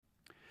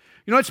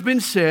You know, it's been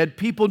said,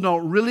 people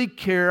don't really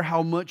care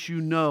how much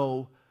you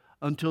know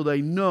until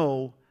they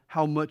know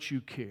how much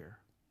you care.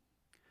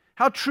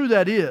 How true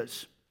that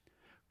is.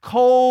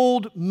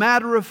 Cold,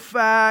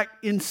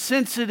 matter-of-fact,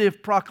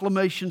 insensitive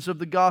proclamations of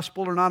the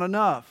gospel are not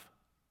enough.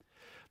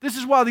 This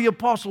is why the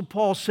Apostle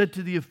Paul said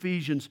to the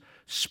Ephesians,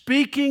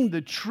 speaking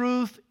the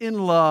truth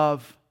in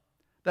love.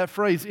 That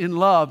phrase, in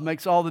love,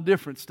 makes all the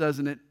difference,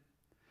 doesn't it?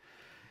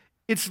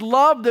 It's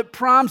love that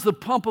primes the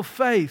pump of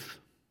faith.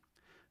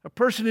 A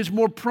person is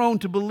more prone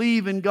to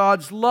believe in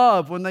God's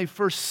love when they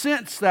first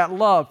sense that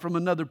love from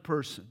another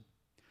person.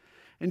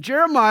 And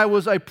Jeremiah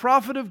was a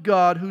prophet of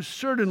God who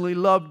certainly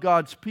loved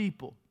God's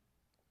people.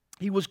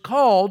 He was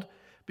called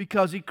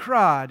because he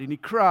cried, and he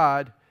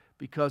cried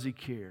because he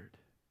cared.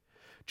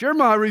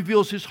 Jeremiah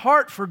reveals his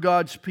heart for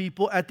God's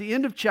people at the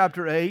end of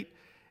chapter 8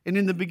 and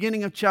in the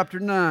beginning of chapter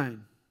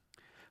 9.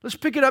 Let's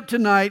pick it up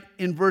tonight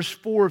in verse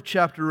 4 of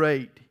chapter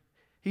 8.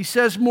 He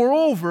says,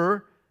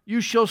 moreover, you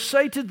shall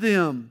say to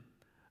them,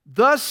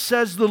 thus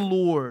says the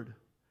Lord,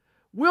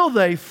 will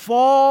they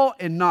fall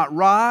and not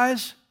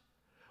rise?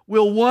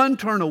 Will one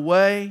turn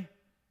away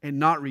and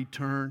not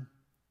return?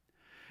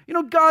 You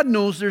know, God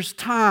knows there's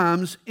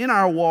times in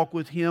our walk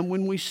with Him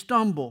when we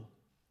stumble.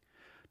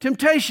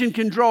 Temptation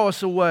can draw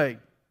us away.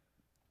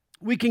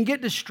 We can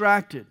get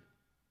distracted.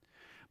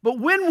 But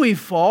when we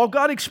fall,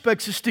 God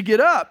expects us to get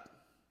up.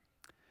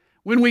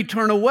 When we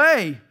turn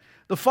away,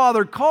 the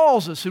Father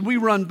calls us and we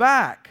run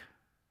back.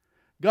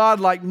 God,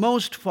 like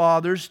most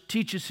fathers,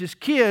 teaches His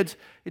kids,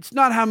 it's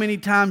not how many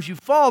times you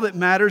fall that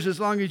matters as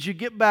long as you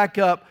get back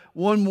up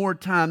one more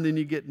time than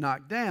you get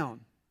knocked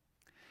down.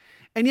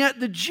 And yet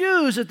the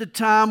Jews at the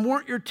time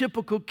weren't your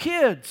typical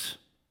kids.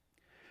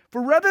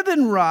 For rather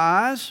than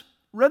rise,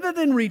 rather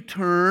than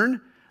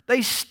return,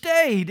 they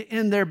stayed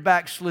in their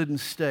backslidden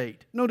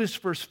state. Notice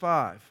verse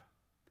 5.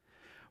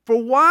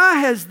 For why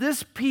has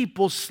this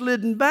people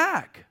slidden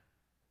back?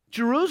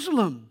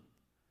 Jerusalem,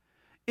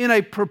 in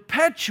a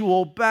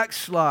perpetual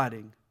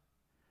backsliding.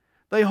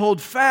 They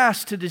hold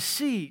fast to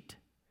deceit.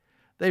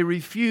 They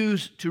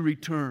refuse to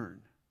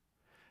return.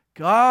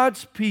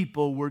 God's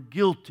people were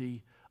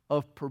guilty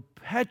of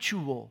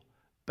perpetual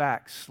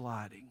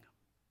backsliding.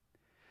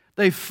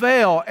 They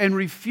fell and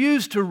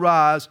refused to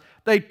rise.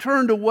 They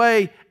turned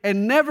away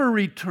and never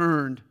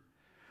returned.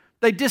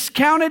 They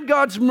discounted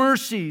God's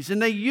mercies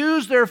and they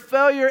used their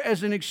failure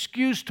as an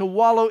excuse to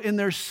wallow in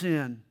their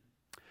sin.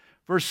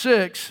 Verse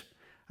 6,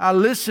 I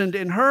listened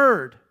and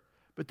heard,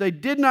 but they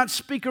did not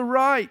speak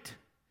aright.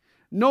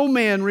 No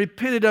man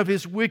repented of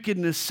his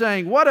wickedness,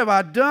 saying, what have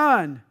I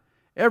done?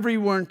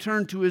 Everyone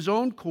turned to his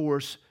own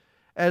course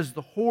as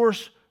the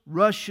horse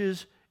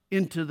rushes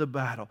into the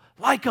battle,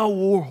 like a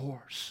war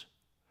horse,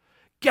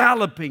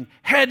 galloping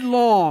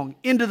headlong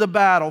into the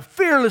battle,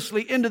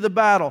 fearlessly into the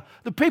battle.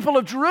 The people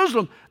of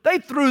Jerusalem, they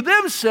threw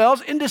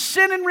themselves into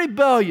sin and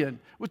rebellion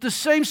with the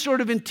same sort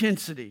of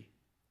intensity.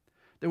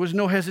 There was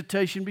no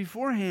hesitation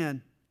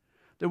beforehand.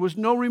 There was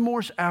no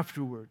remorse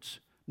afterwards.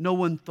 No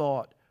one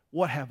thought,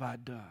 what have I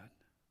done?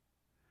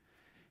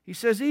 He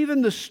says,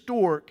 even the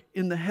stork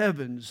in the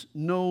heavens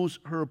knows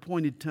her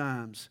appointed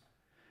times.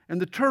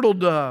 And the turtle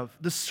dove,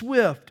 the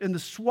swift, and the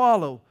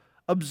swallow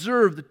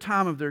observe the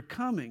time of their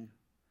coming.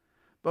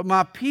 But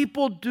my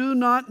people do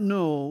not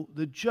know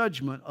the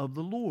judgment of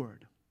the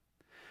Lord.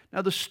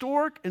 Now the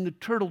stork and the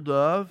turtle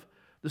dove,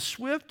 the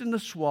swift and the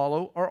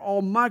swallow are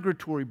all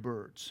migratory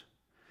birds.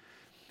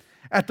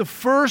 At the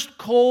first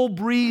cold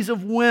breeze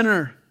of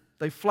winter,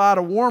 they fly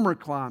to warmer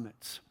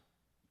climates.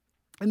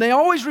 And they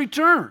always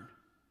return.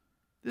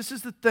 This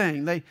is the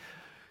thing. They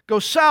go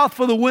south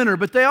for the winter,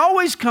 but they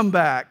always come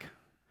back.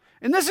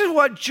 And this is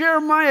what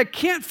Jeremiah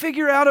can't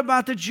figure out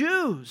about the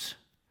Jews.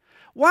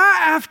 Why,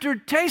 after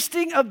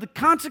tasting of the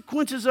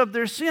consequences of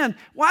their sin,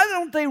 why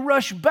don't they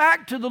rush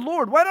back to the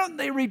Lord? Why don't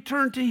they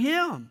return to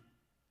Him?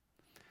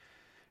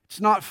 It's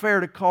not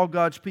fair to call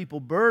God's people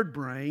bird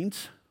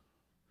brains,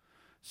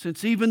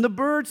 since even the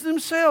birds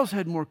themselves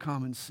had more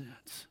common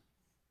sense.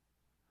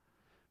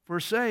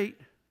 Verse 8,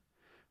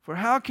 for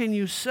how can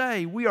you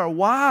say, we are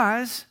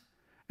wise,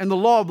 and the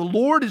law of the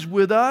Lord is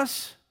with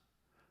us?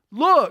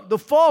 Look, the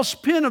false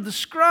pen of the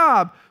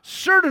scribe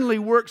certainly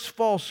works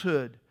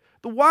falsehood.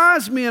 The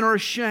wise men are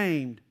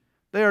ashamed.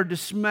 They are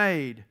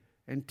dismayed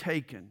and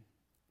taken.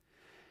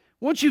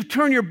 Once you've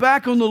turned your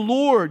back on the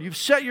Lord, you've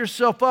set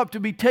yourself up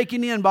to be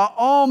taken in by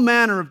all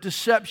manner of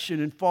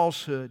deception and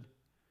falsehood.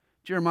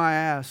 Jeremiah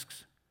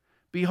asks,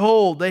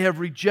 behold, they have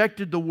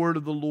rejected the word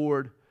of the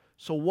Lord,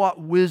 so what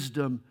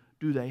wisdom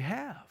do they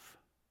have?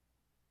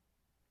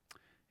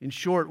 In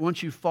short,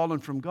 once you've fallen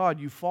from God,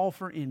 you fall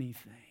for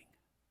anything.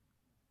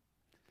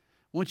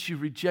 Once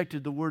you've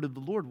rejected the word of the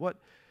Lord, what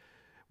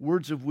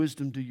words of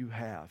wisdom do you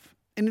have?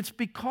 And it's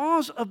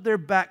because of their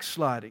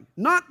backsliding.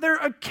 Not their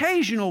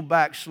occasional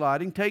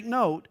backsliding, take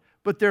note,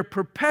 but their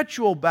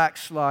perpetual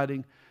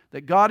backsliding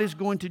that God is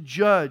going to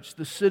judge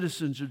the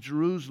citizens of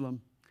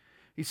Jerusalem.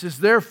 He says,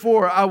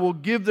 therefore, I will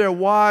give their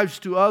wives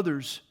to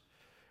others,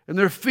 and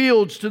their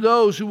fields to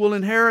those who will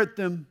inherit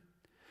them.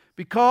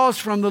 Because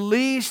from the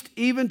least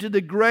even to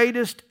the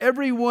greatest,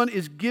 everyone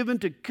is given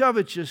to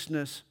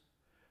covetousness.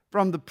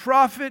 From the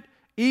prophet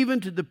even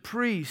to the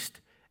priest,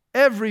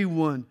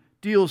 everyone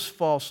deals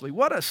falsely.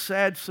 What a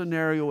sad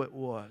scenario it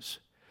was.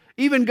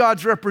 Even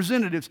God's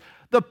representatives,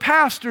 the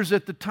pastors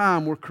at the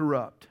time, were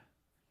corrupt.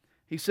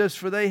 He says,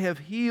 "For they have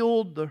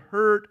healed the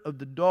hurt of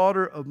the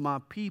daughter of my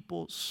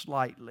people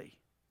slightly."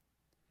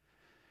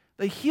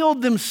 They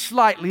healed them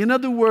slightly. In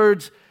other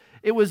words,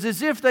 it was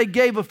as if they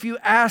gave a few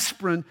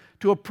aspirin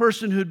to a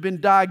person who'd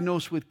been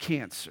diagnosed with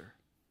cancer.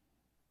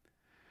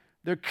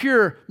 Their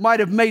cure might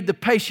have made the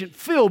patient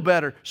feel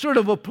better, sort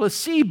of a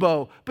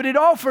placebo, but it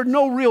offered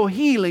no real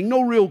healing,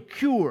 no real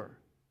cure.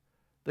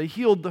 They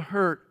healed the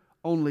hurt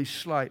only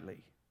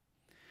slightly.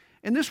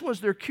 And this was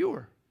their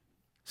cure,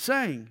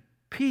 saying,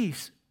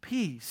 "Peace,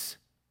 peace,"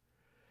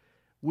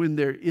 when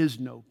there is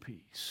no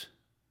peace.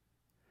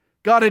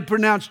 God had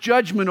pronounced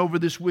judgment over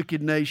this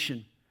wicked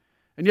nation,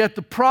 and yet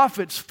the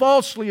prophets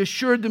falsely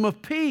assured them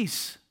of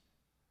peace.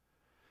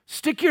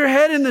 Stick your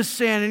head in the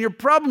sand and your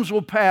problems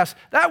will pass.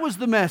 That was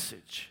the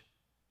message.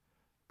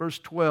 Verse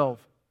 12.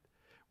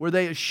 Were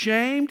they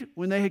ashamed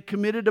when they had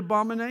committed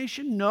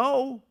abomination?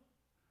 No.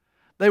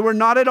 They were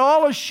not at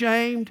all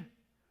ashamed,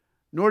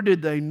 nor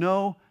did they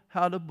know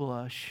how to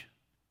blush.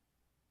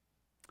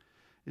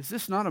 Is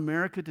this not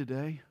America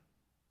today?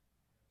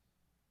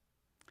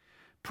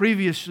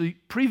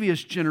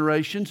 Previous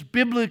generations,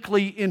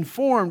 biblically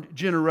informed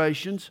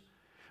generations,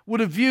 would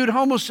have viewed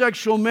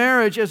homosexual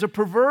marriage as a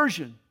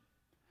perversion,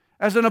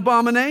 as an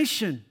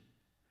abomination.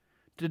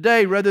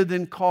 Today, rather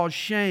than cause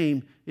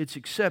shame, it's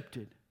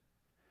accepted.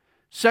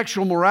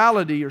 Sexual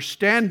morality or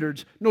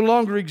standards no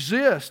longer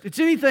exist. It's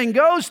anything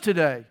goes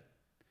today.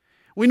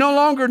 We no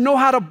longer know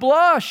how to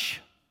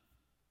blush.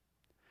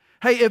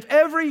 Hey, if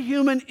every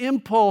human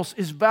impulse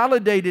is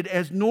validated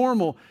as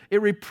normal,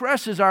 it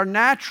represses our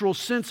natural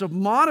sense of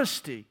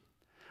modesty.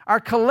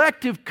 Our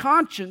collective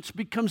conscience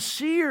becomes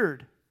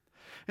seared.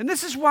 And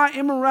this is why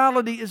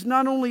immorality is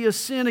not only a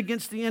sin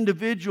against the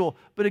individual,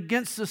 but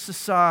against the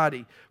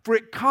society, for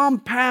it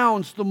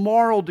compounds the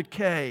moral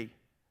decay.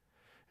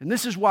 And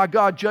this is why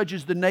God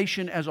judges the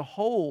nation as a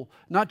whole,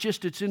 not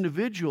just its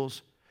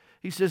individuals.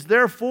 He says,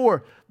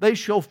 "Therefore, they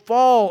shall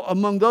fall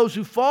among those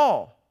who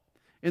fall.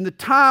 In the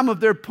time of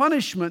their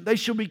punishment, they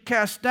shall be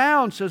cast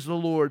down, says the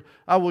Lord.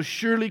 I will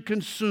surely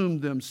consume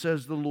them,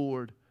 says the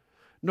Lord.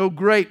 No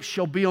grapes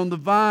shall be on the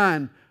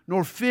vine,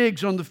 nor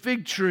figs on the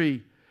fig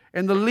tree,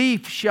 and the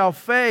leaf shall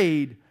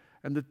fade,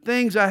 and the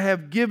things I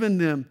have given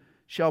them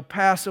shall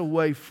pass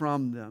away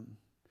from them."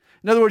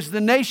 In other words,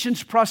 the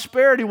nation's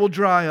prosperity will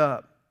dry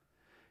up.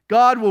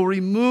 God will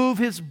remove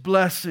His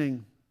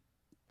blessing.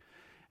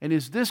 And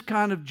is this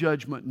kind of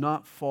judgment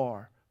not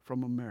far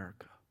from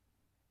America?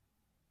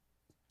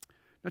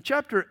 Now,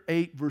 chapter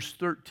 8, verse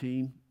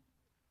 13,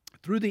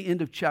 through the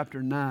end of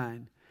chapter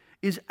 9,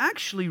 is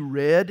actually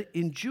read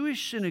in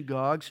Jewish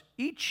synagogues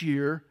each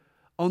year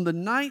on the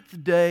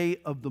 9th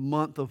day of the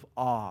month of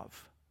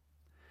Av.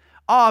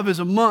 Av is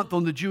a month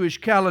on the Jewish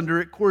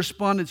calendar. It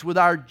corresponds with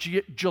our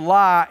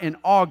July and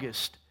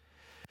August.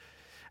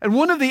 And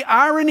one of the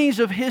ironies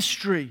of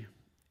history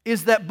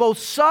is that both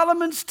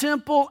Solomon's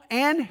temple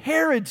and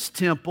Herod's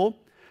temple,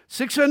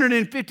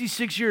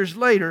 656 years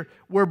later,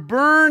 were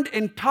burned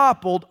and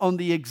toppled on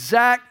the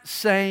exact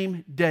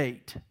same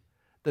date,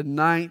 the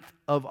 9th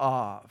of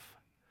Av.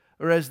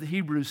 Or as the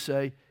Hebrews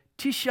say,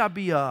 Tisha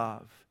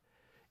B'Av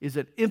is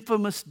an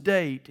infamous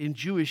date in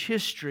Jewish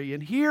history.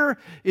 And here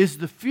is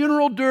the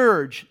funeral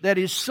dirge that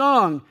is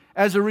sung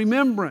as a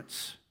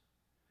remembrance.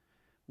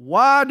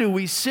 Why do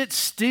we sit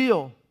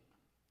still?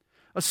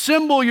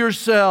 Assemble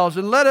yourselves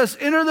and let us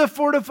enter the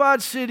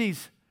fortified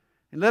cities,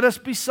 and let us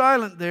be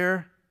silent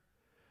there.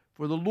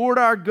 For the Lord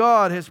our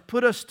God has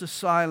put us to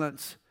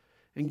silence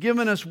and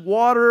given us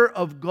water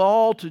of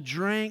gall to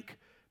drink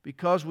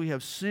because we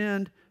have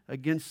sinned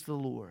against the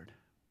Lord.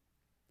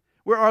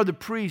 Where are the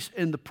priests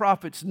and the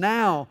prophets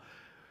now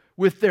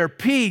with their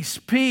peace,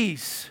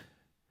 peace?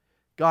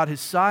 God has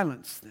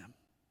silenced them.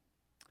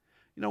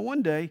 You know,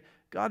 one day,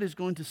 God is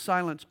going to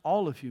silence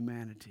all of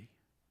humanity.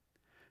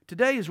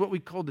 Today is what we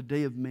call the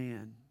day of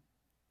man.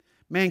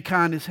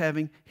 Mankind is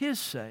having his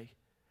say.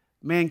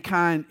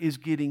 Mankind is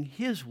getting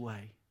his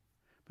way.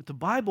 But the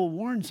Bible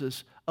warns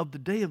us of the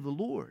day of the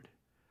Lord,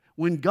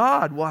 when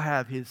God will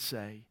have His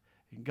say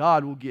and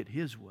God will get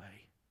His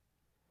way.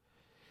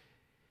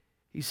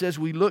 He says,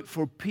 we looked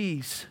for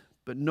peace,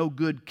 but no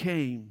good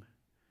came,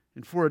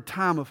 and for a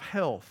time of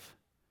health,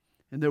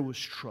 and there was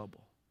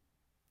trouble.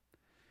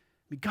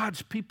 I mean,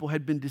 God's people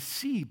had been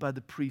deceived by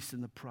the priests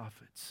and the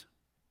prophets.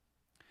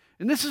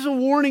 And this is a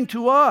warning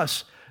to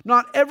us.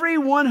 Not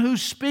everyone who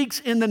speaks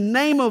in the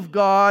name of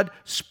God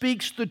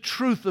speaks the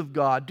truth of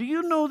God. Do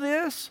you know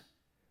this?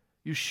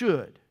 You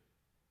should.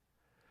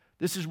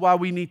 This is why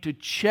we need to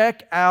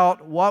check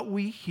out what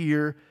we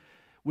hear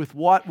with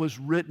what was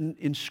written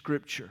in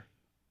Scripture.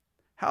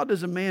 How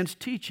does a man's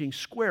teaching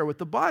square with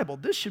the Bible?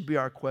 This should be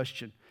our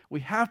question. We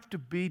have to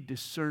be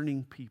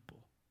discerning people.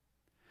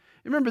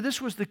 Remember,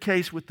 this was the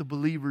case with the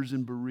believers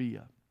in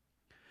Berea.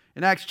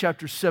 In Acts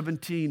chapter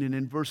 17 and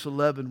in verse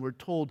 11, we're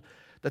told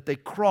that they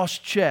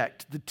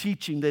cross-checked the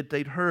teaching that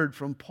they'd heard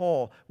from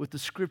Paul with the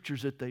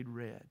scriptures that they'd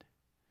read.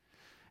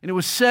 And it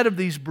was said of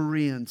these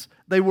Bereans,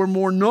 they were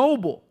more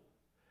noble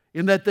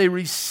in that they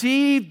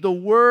received the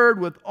word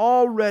with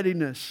all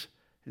readiness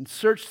and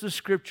searched the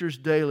scriptures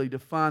daily to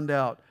find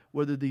out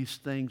whether these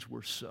things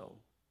were so.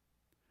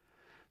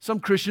 Some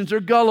Christians are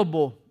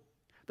gullible.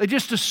 They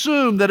just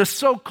assume that a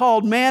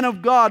so-called man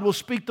of God will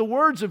speak the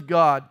words of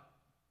God.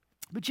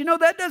 But you know,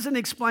 that doesn't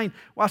explain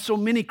why so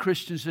many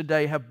Christians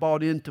today have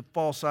bought into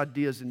false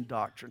ideas and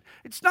doctrine.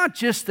 It's not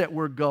just that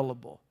we're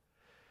gullible.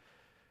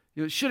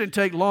 You know, it shouldn't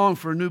take long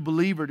for a new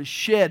believer to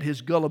shed his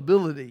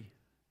gullibility.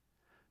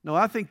 No,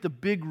 I think the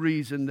big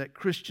reason that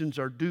Christians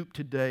are duped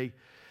today,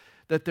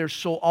 that they're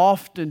so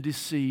often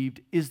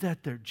deceived, is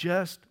that they're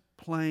just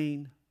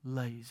plain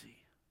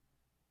lazy.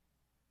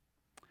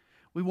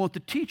 We want the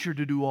teacher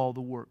to do all the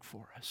work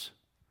for us.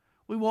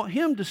 We want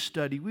him to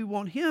study. We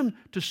want him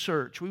to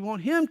search. We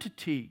want him to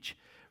teach,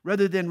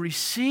 rather than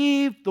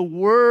receive the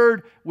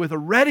word with a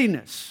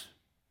readiness,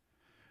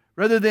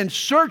 rather than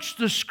search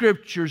the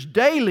scriptures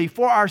daily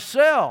for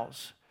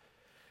ourselves.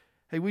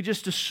 Hey, we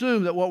just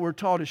assume that what we're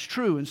taught is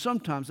true, and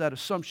sometimes that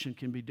assumption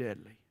can be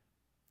deadly.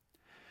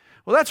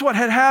 Well, that's what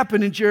had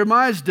happened in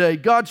Jeremiah's day.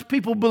 God's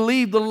people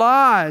believed the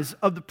lies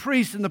of the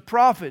priests and the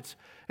prophets,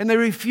 and they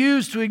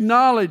refused to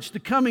acknowledge the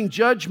coming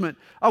judgment,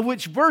 of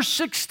which verse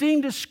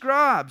 16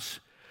 describes.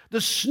 The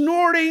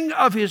snorting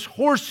of his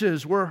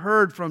horses were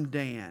heard from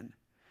Dan.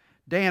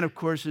 Dan, of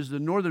course, is the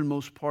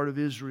northernmost part of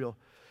Israel.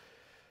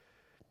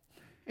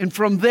 And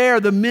from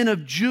there, the men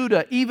of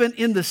Judah, even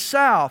in the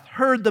south,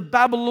 heard the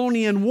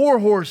Babylonian war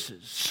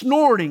horses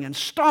snorting and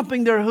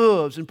stomping their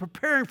hooves and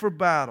preparing for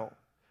battle.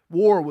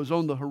 War was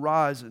on the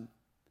horizon.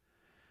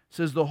 It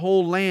says the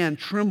whole land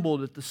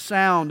trembled at the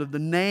sound of the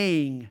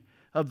neighing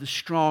of the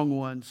strong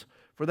ones,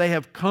 for they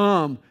have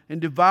come and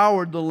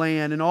devoured the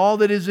land and all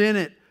that is in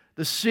it,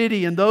 the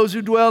city and those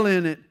who dwell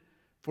in it.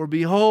 For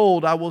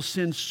behold, I will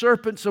send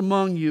serpents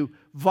among you,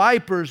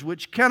 vipers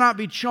which cannot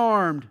be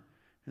charmed,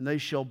 and they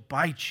shall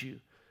bite you,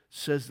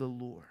 says the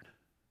Lord.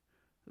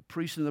 The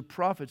priests and the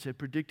prophets had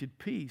predicted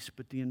peace,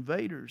 but the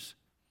invaders,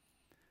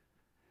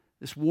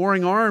 this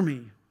warring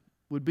army,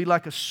 would be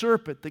like a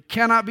serpent that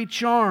cannot be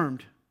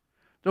charmed.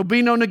 There'll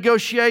be no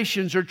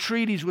negotiations or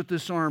treaties with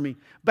this army.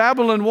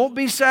 Babylon won't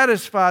be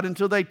satisfied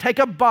until they take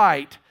a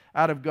bite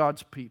out of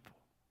God's people.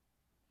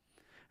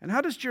 And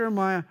how does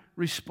Jeremiah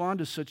respond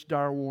to such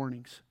dire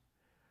warnings?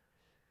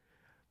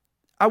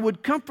 I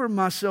would comfort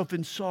myself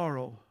in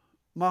sorrow.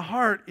 My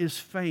heart is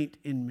faint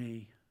in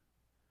me.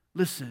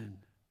 Listen,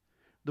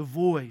 the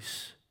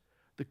voice,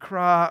 the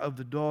cry of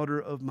the daughter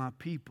of my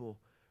people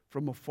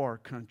from a far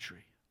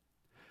country.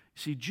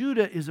 See,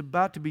 Judah is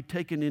about to be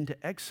taken into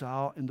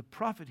exile, and the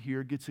prophet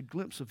here gets a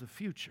glimpse of the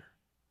future.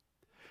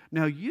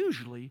 Now,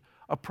 usually,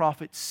 a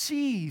prophet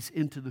sees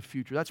into the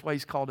future. That's why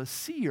he's called a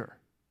seer.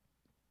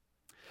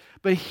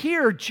 But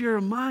here,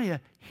 Jeremiah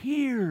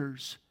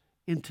hears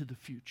into the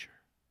future.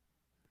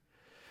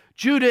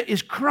 Judah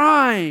is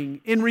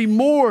crying in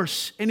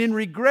remorse and in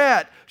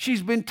regret.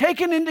 She's been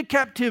taken into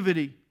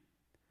captivity.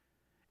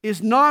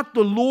 Is not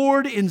the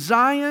Lord in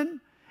Zion?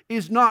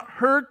 Is not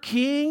her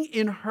king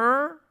in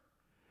her?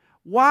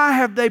 Why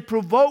have they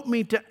provoked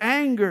me to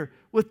anger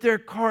with their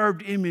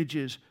carved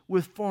images,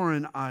 with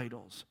foreign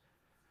idols?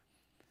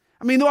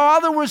 I mean,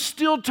 while there was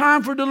still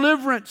time for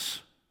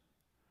deliverance,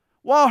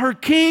 while her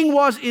king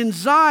was in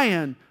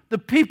Zion, the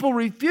people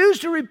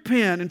refused to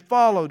repent and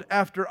followed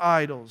after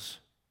idols,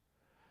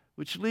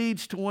 which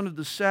leads to one of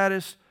the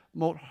saddest,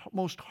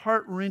 most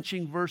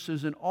heart-wrenching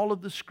verses in all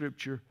of the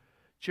Scripture,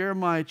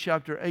 Jeremiah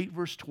chapter 8,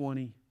 verse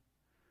 20.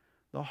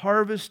 The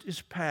harvest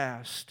is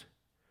past,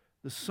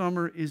 the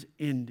summer is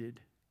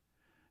ended,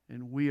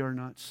 and we are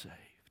not saved.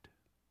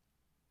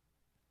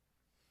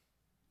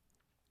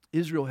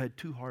 Israel had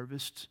two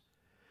harvests.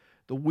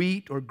 The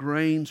wheat or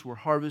grains were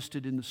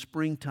harvested in the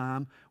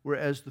springtime,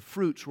 whereas the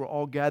fruits were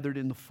all gathered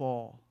in the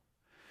fall.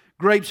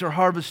 Grapes are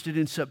harvested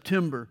in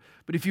September,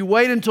 but if you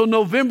wait until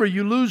November,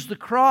 you lose the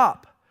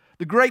crop.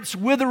 The grapes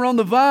wither on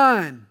the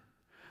vine.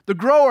 The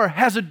grower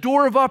has a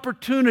door of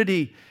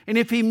opportunity, and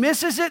if he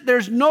misses it,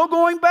 there's no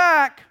going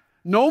back,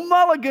 no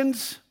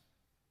mulligans.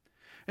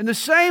 And the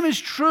same is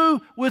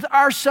true with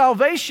our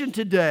salvation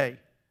today.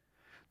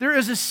 There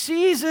is a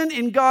season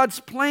in God's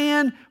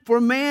plan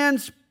for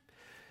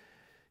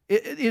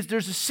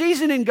there's a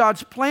season in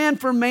God's plan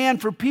for man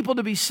for people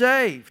to be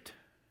saved.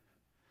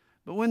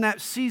 But when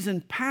that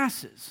season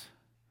passes,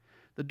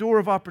 the door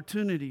of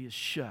opportunity is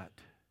shut.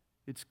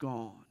 It's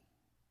gone.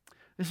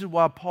 This is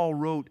why Paul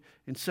wrote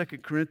in 2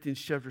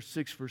 Corinthians chapter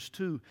 6, verse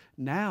 2,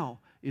 now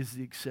is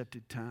the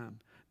accepted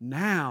time.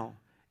 Now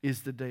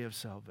is the day of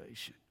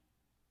salvation.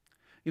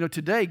 You know,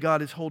 today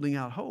God is holding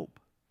out hope.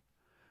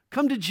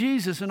 Come to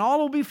Jesus and all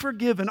will be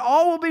forgiven.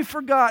 All will be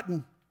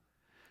forgotten.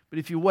 But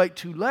if you wait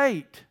too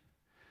late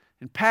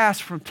and pass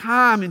from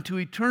time into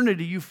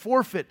eternity, you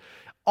forfeit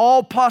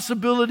all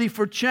possibility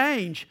for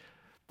change.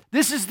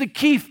 This is the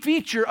key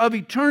feature of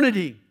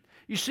eternity.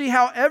 You see,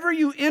 however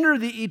you enter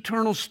the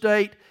eternal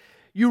state,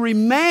 you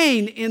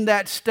remain in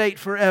that state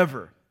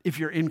forever. If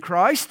you're in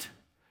Christ,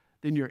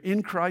 then you're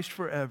in Christ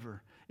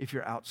forever. If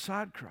you're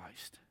outside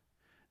Christ,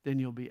 then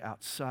you'll be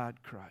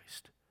outside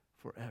Christ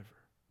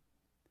forever.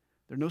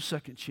 There are no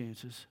second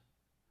chances.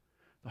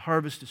 The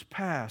harvest is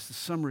past, the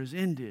summer is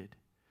ended,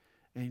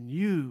 and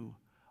you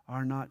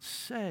are not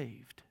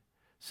saved,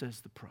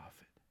 says the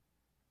prophet.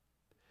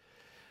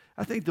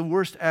 I think the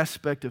worst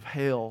aspect of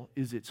hell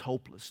is its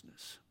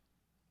hopelessness.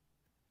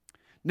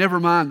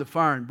 Never mind the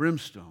fire and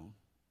brimstone.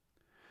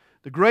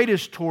 The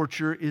greatest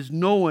torture is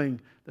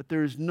knowing that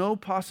there is no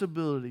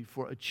possibility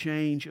for a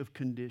change of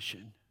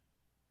condition.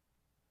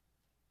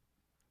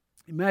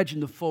 Imagine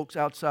the folks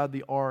outside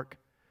the ark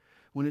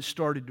when it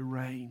started to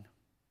rain.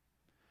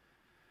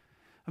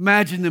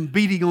 Imagine them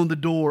beating on the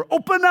door.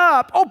 Open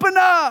up! Open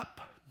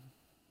up!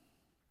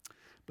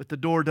 But the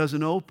door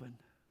doesn't open.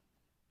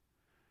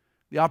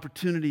 The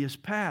opportunity has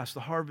passed.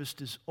 The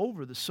harvest is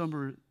over. The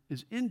summer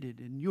is ended,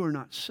 and you are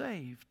not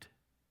saved.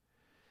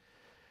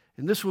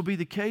 And this will be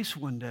the case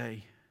one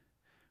day.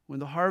 When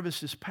the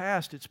harvest is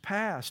past, it's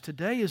past.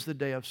 Today is the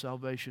day of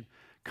salvation.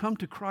 Come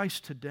to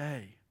Christ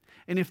today.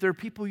 And if there are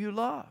people you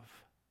love,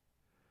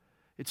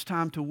 it's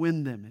time to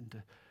win them and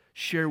to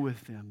share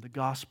with them the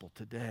gospel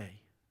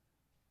today.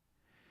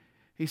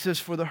 He says,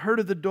 for the hurt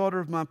of the daughter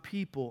of my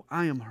people,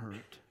 I am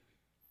hurt.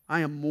 I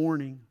am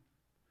mourning.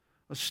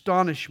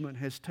 Astonishment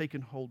has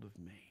taken hold of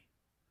me.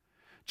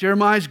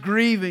 Jeremiah's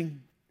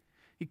grieving.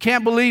 He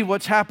can't believe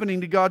what's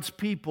happening to God's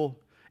people.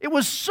 It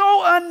was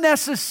so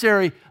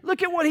unnecessary.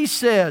 Look at what he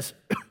says.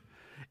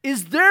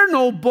 Is there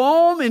no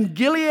balm in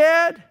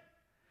Gilead?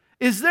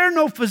 Is there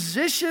no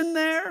physician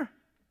there?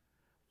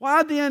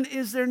 Why then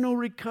is there no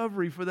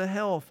recovery for the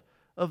health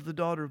of the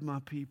daughter of my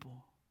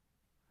people?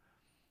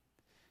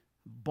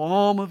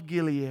 Balm of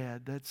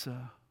Gilead, that's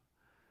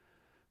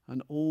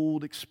an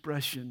old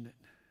expression that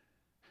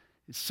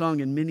is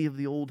sung in many of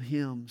the old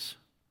hymns.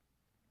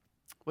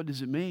 What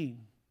does it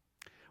mean?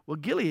 Well,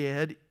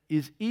 Gilead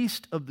is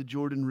east of the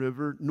Jordan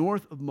River,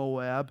 north of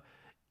Moab,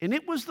 and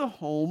it was the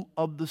home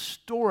of the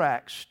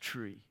storax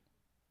tree,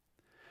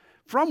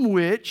 from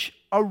which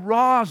a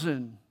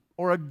rosin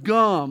or a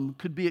gum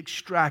could be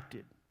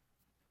extracted.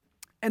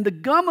 And the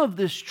gum of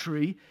this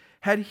tree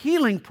had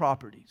healing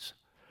properties.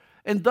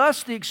 And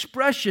thus the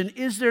expression,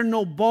 is there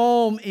no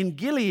balm in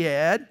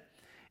Gilead,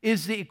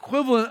 is the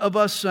equivalent of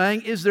us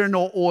saying, is there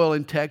no oil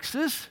in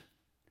Texas?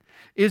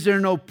 Is there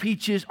no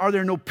peaches? Are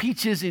there no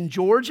peaches in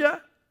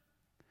Georgia?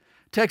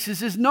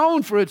 Texas is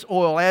known for its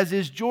oil, as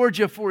is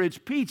Georgia for its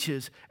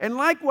peaches. And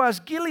likewise,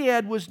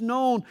 Gilead was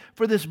known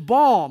for this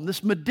balm,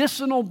 this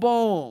medicinal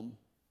balm.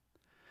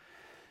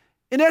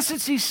 In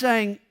essence, he's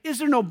saying, is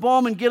there no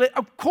balm in Gilead?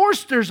 Of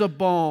course there's a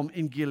balm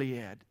in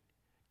Gilead.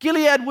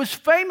 Gilead was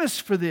famous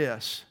for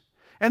this.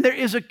 And there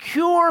is a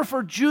cure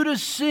for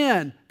Judah's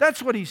sin.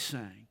 That's what he's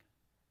saying.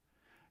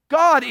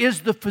 God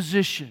is the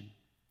physician.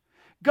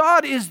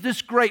 God is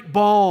this great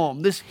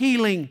balm, this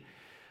healing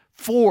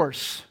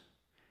force.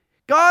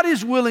 God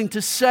is willing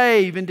to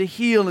save and to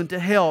heal and to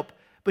help,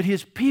 but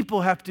His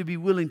people have to be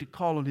willing to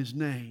call on His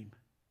name.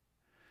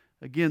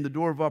 Again, the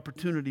door of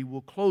opportunity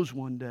will close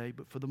one day,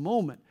 but for the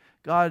moment,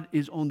 God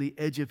is on the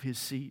edge of His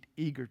seat,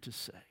 eager to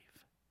save.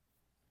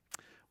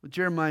 Well,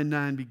 Jeremiah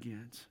 9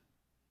 begins.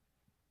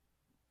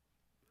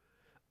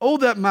 Oh,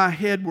 that my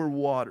head were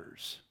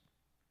waters,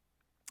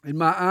 and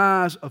my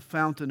eyes a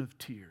fountain of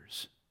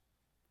tears,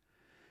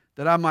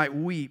 that I might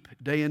weep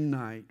day and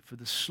night for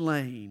the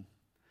slain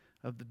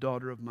of the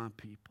daughter of my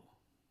people.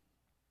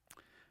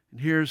 And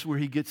here's where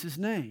he gets his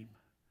name,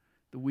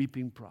 the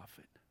weeping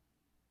prophet.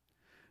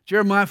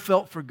 Jeremiah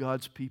felt for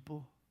God's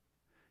people.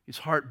 His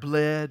heart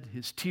bled,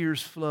 his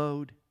tears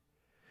flowed.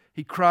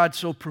 He cried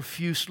so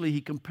profusely, he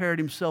compared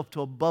himself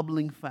to a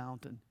bubbling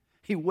fountain.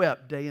 He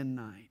wept day and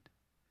night.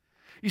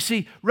 You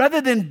see,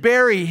 rather than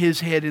bury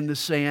his head in the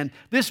sand,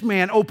 this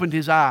man opened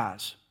his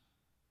eyes.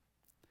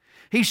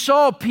 He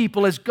saw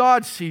people as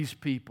God sees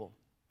people.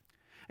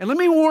 And let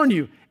me warn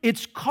you,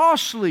 it's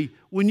costly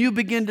when you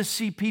begin to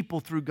see people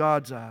through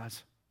God's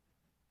eyes.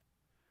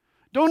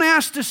 Don't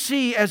ask to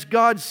see as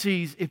God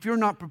sees if you're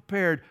not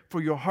prepared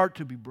for your heart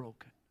to be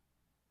broken.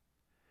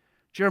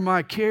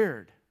 Jeremiah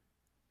cared,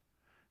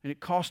 and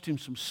it cost him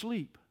some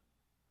sleep.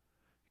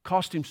 It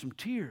cost him some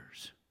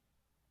tears.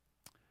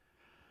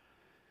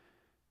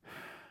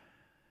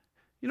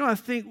 You know, I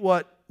think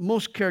what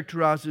most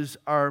characterizes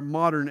our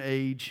modern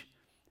age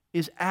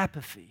is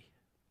apathy.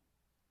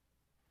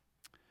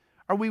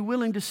 Are we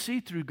willing to see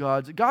through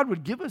God's? God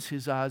would give us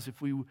His eyes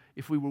if we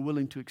were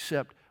willing to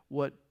accept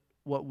what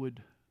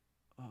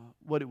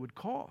it would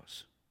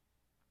cause.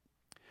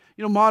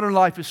 You know, modern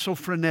life is so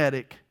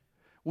frenetic.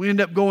 We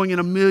end up going in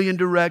a million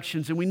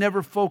directions, and we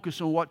never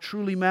focus on what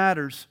truly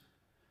matters.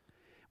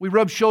 We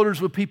rub shoulders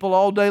with people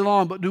all day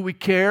long, but do we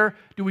care?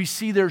 Do we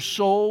see their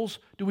souls?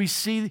 Do we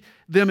see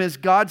them as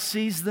God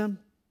sees them?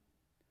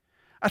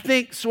 I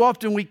think so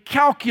often we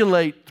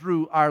calculate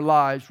through our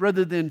lives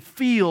rather than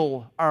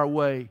feel our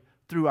way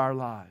through our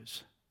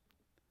lives.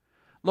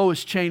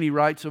 Lois Cheney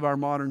writes of our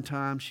modern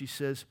times. She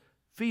says,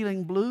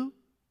 feeling blue?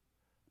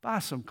 Buy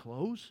some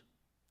clothes.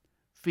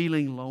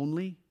 Feeling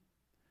lonely?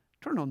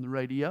 Turn on the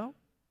radio.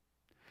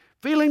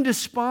 Feeling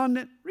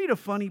despondent? Read a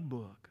funny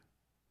book.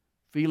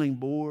 Feeling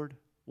bored?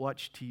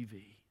 Watch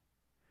TV.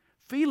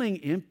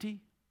 Feeling empty?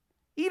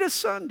 Eat a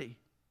sundae.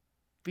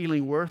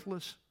 Feeling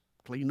worthless?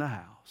 Clean the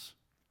house.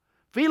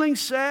 Feeling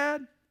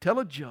sad? Tell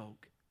a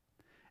joke.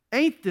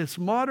 Ain't this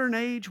modern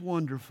age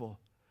wonderful?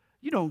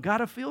 You don't got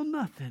to feel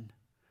nothing.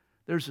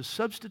 There's a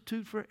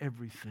substitute for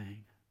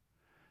everything.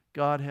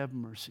 God have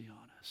mercy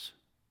on us.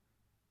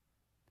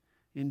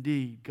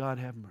 Indeed, God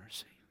have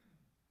mercy.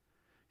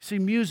 See,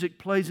 music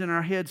plays in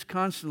our heads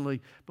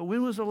constantly, but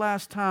when was the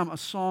last time a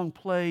song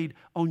played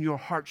on your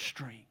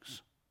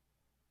heartstrings?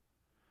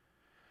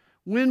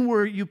 When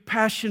were you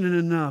passionate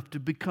enough to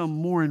become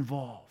more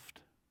involved,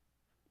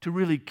 to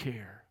really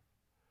care,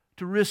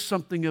 to risk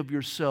something of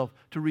yourself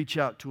to reach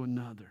out to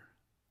another?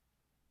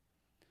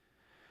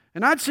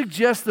 And I'd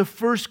suggest the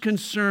first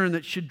concern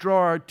that should draw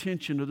our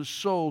attention are the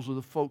souls of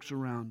the folks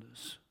around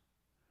us.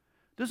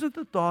 Doesn't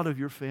the thought of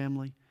your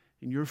family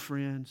and your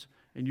friends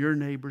and your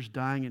neighbors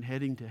dying and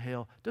heading to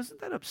hell,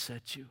 doesn't that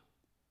upset you?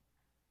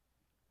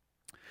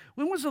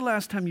 When was the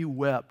last time you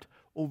wept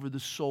over the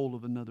soul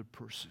of another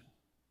person?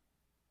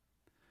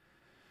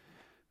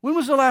 When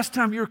was the last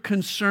time your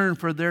concern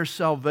for their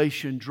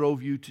salvation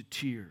drove you to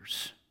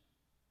tears?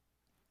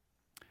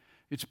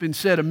 It's been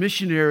said a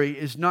missionary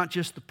is not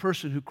just the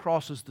person who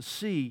crosses the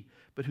sea,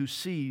 but who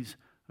sees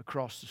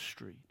across the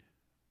street.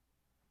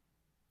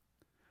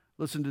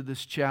 Listen to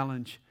this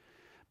challenge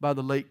by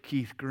the late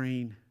Keith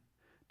Green.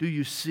 Do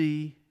you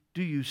see?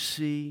 Do you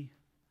see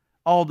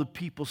all the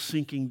people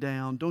sinking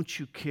down? Don't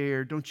you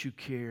care? Don't you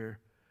care?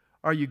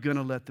 Are you going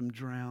to let them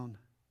drown?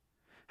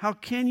 How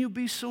can you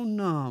be so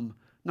numb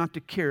not to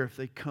care if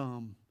they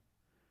come?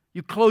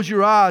 You close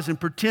your eyes and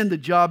pretend the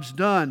job's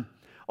done.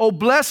 Oh,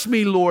 bless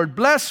me, Lord.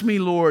 Bless me,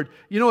 Lord.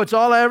 You know, it's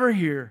all I ever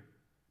hear.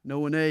 No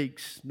one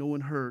aches. No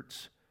one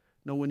hurts.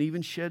 No one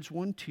even sheds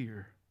one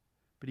tear.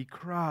 But He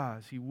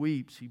cries, He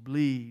weeps, He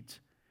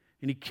bleeds,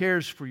 and He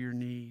cares for your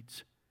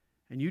needs.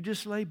 And you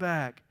just lay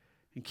back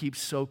and keep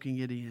soaking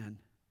it in.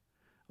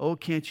 Oh,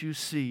 can't you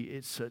see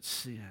it's such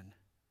sin?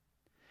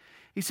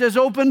 He says,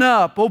 open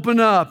up,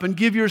 and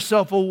give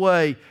yourself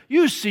away.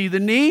 You see the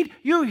need.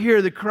 You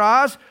hear the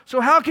cries.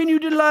 So how can you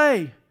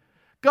delay?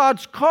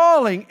 God's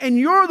calling, and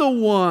you're the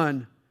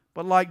one.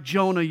 But like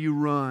Jonah, you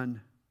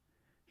run.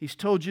 He's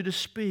told you to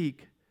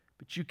speak,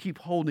 but you keep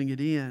holding it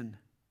in.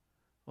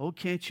 Oh,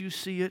 can't you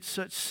see it's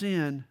such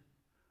sin?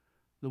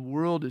 The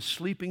world is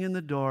sleeping in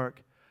the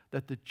dark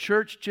that the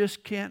church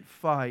just can't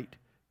fight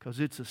because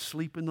it's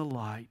asleep in the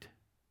light.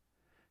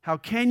 How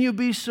can you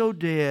be so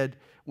dead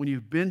when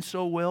you've been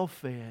so well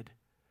fed?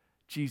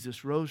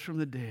 Jesus rose from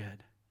the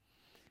dead,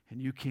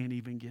 and you can't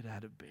even get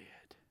out of bed.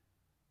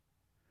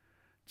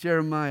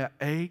 Jeremiah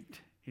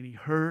ached, and he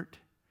hurt,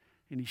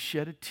 and he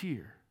shed a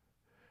tear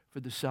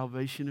for the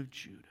salvation of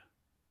Judah.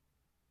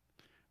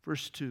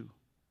 Verse 2.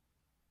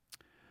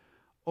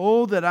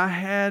 Oh, that I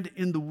had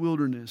in the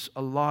wilderness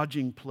a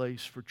lodging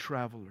place for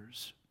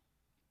travelers,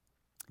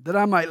 that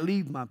I might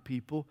leave my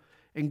people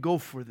and go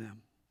for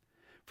them.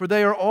 For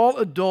they are all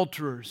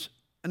adulterers,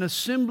 an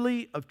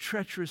assembly of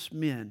treacherous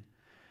men.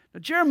 Now,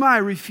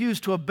 Jeremiah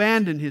refused to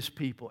abandon his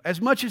people,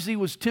 as much as he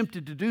was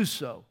tempted to do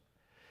so.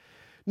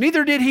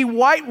 Neither did he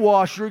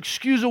whitewash or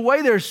excuse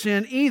away their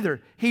sin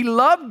either. He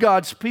loved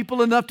God's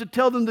people enough to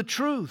tell them the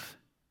truth.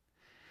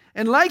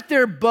 And like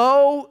their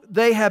bow,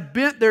 they have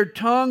bent their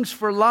tongues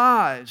for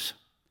lies.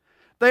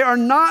 They are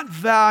not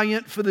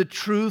valiant for the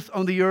truth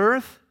on the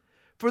earth,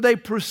 for they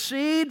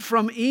proceed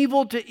from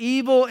evil to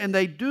evil, and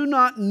they do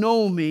not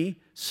know me,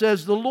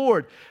 says the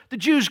Lord. The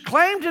Jews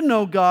claim to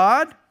know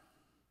God,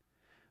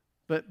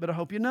 but I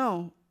hope you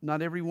know,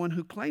 not everyone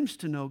who claims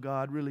to know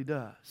God really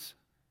does.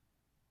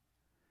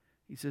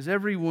 He says,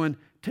 everyone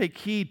take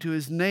heed to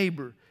his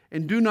neighbor,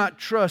 and do not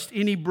trust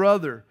any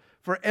brother.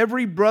 For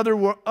every brother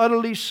will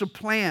utterly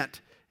supplant,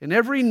 and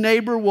every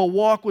neighbor will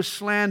walk with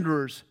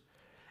slanderers.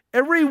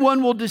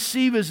 Everyone will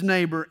deceive his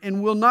neighbor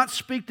and will not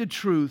speak the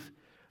truth.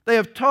 They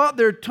have taught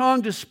their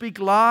tongue to speak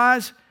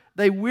lies.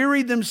 They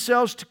weary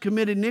themselves to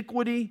commit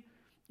iniquity.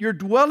 Your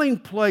dwelling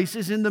place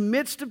is in the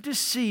midst of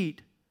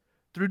deceit.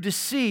 Through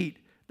deceit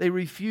they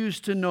refuse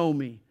to know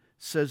me,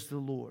 says the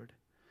Lord.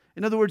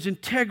 In other words,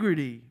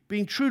 integrity,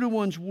 being true to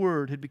one's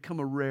word, had become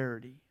a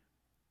rarity.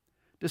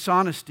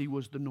 Dishonesty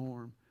was the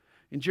norm.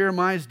 In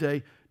Jeremiah's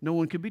day, no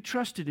one could be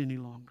trusted any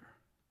longer.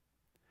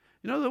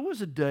 You know, there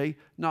was a day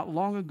not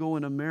long ago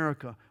in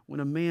America when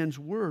a man's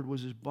word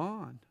was his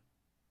bond.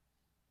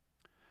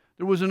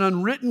 There was an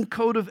unwritten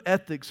code of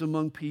ethics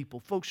among people.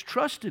 Folks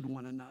trusted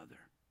one another.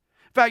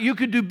 In fact, you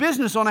could do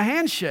business on a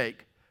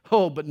handshake.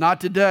 Oh, but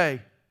not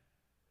today.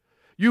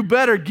 You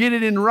better get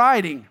it in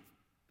writing.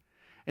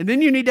 And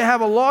then you need to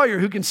have a lawyer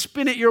who can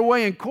spin it your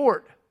way in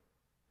court.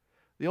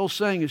 The old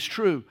saying is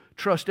true,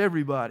 trust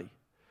everybody,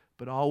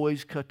 but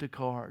always cut the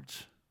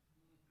cards.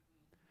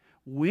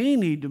 We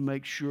need to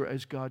make sure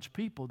as God's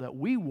people that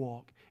we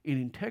walk in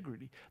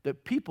integrity,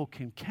 that people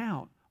can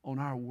count on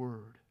our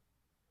word.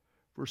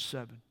 Verse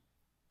 7.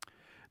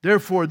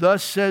 Therefore,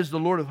 thus says the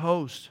Lord of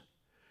hosts,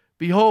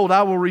 behold,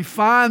 I will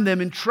refine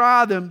them and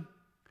try them.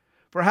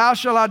 For how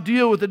shall I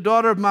deal with the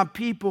daughter of my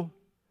people?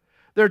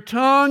 Their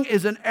tongue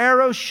is an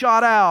arrow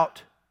shot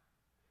out.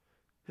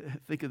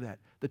 Think of that.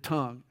 The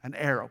tongue, an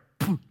arrow.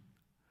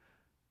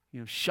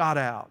 Shot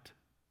out.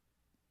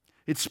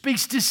 It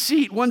speaks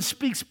deceit. One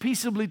speaks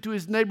peaceably to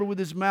his neighbor with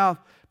his mouth,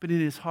 but in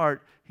his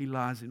heart he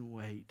lies in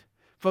wait.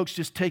 Folks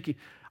just taking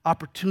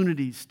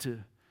opportunities to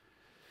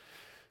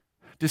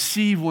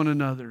deceive one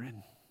another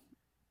and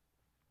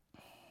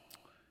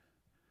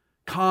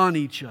con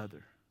each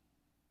other.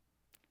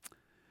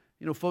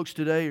 Folks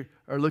today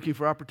are looking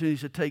for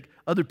opportunities to take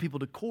other people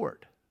to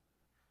court,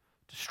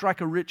 to strike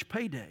a rich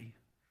payday.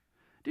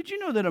 Did you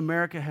know that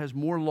America has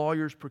more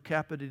lawyers per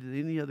capita than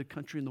any other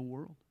country in the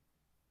world?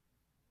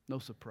 No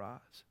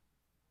surprise.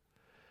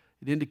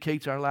 It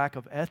indicates our lack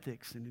of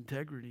ethics and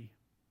integrity.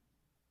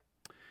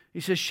 He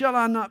says, shall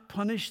I not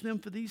punish them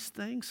for these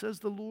things, says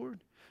the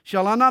Lord?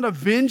 Shall I not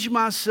avenge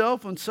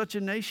myself on such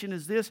a nation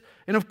as this?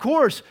 And of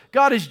course,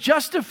 God is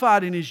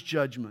justified in His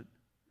judgment.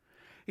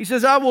 He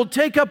says, I will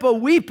take up a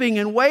weeping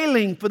and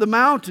wailing for the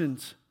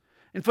mountains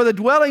and for the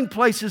dwelling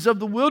places of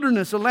the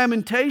wilderness, a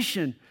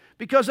lamentation,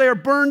 because they are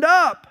burned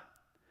up,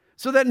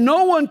 so that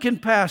no one can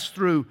pass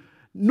through,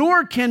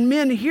 nor can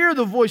men hear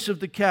the voice of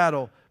the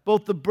cattle.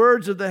 Both the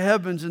birds of the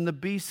heavens and the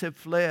beasts have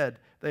fled.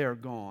 They are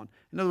gone.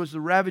 In other words, the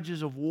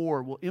ravages of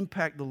war will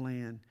impact the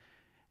land.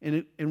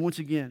 And once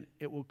again,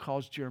 it will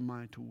cause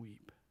Jeremiah to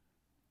weep.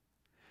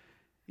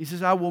 He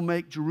says, I will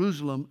make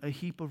Jerusalem a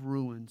heap of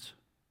ruins,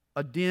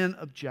 a den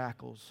of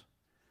jackals.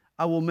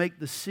 I will make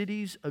the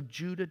cities of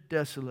Judah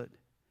desolate,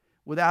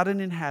 without an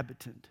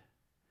inhabitant.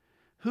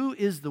 Who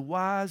is the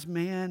wise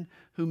man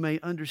who may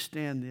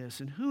understand this?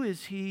 And who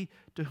is he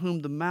to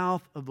whom the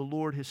mouth of the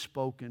Lord has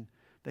spoken,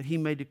 that he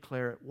may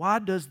declare it? Why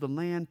does the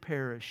land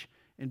perish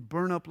and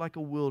burn up like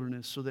a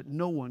wilderness, so that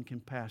no one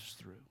can pass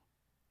through?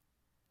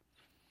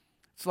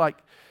 It's like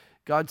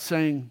God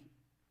saying,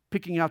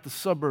 picking out the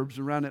suburbs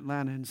around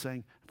Atlanta and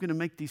saying, I'm going to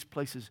make these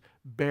places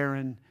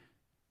barren,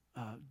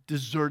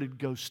 deserted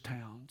ghost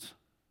towns.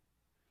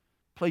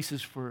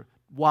 Places for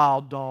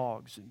wild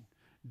dogs and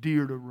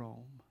deer to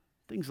roam.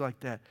 Things like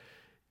that.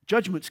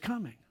 Judgment's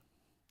coming.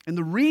 And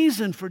the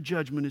reason for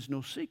judgment is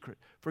no secret,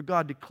 for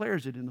God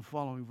declares it in the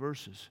following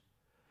verses.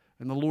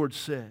 And the Lord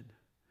said,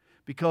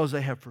 because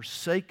they have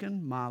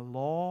forsaken my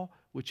law,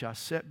 which I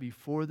set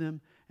before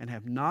them, and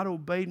have not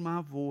obeyed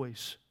my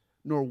voice,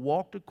 nor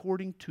walked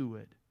according to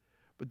it,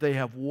 but they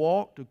have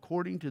walked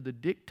according to the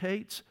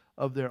dictates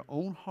of their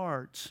own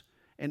hearts,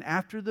 and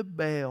after the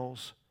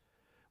Baals,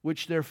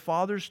 which their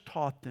fathers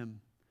taught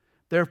them.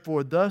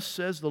 Therefore, thus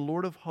says the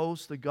Lord of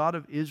hosts, the God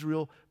of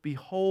Israel,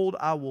 behold,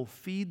 I will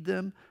feed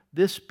them,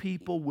 this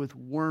people, with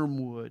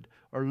wormwood,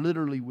 or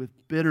literally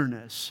with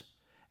bitterness,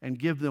 and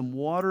give them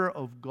water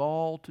of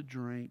gall to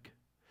drink.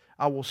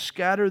 I will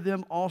scatter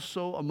them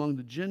also among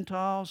the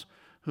Gentiles,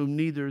 whom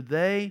neither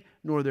they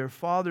nor their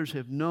fathers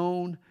have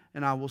known,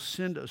 and I will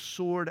send a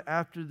sword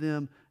after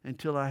them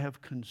until I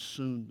have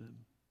consumed them.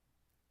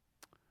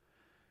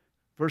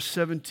 Verse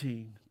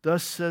 17,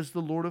 thus says the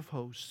Lord of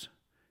hosts,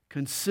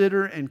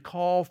 consider and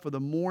call for the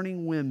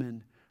mourning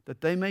women,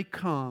 that they may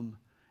come,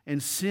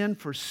 and send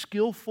for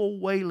skillful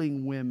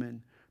wailing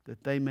women,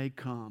 that they may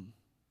come.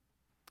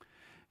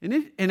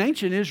 In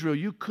ancient Israel,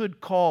 you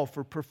could call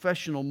for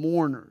professional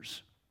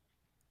mourners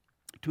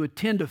to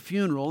attend a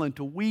funeral and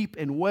to weep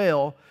and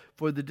wail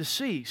for the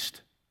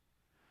deceased.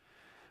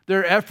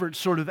 Their efforts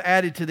sort of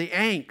added to the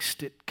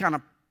angst. It kind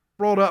of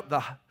brought up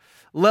the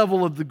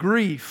level of the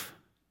grief.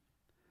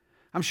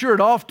 I'm sure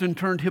it often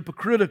turned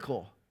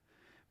hypocritical,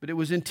 but it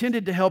was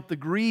intended to help the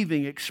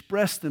grieving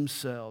express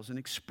themselves and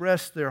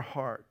express their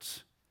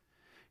hearts.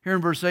 Here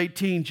in verse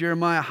 18,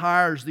 Jeremiah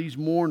hires these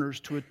mourners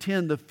to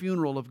attend the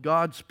funeral of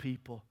God's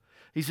people.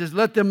 He says,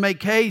 let them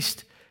make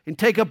haste and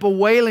take up a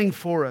wailing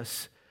for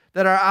us,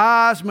 that our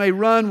eyes may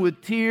run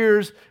with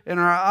tears and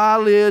our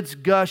eyelids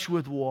gush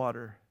with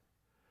water.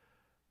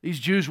 These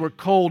Jews were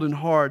cold and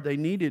hard. They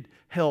needed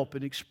help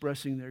in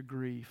expressing their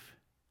grief.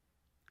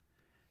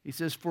 He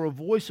says, for a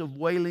voice of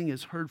wailing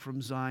is heard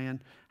from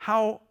Zion,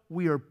 how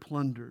we are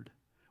plundered.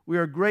 We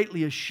are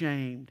greatly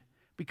ashamed,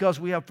 because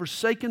we have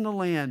forsaken the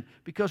land,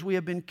 because we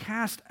have been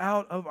cast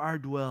out of our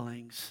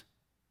dwellings.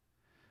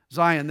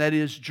 Zion, that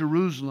is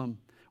Jerusalem,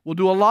 will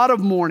do a lot of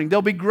mourning.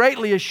 They'll be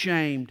greatly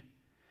ashamed.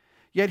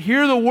 Yet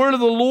hear the word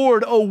of the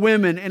Lord, O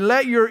women, and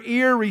let your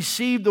ear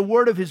receive the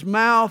word of His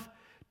mouth.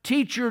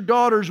 Teach your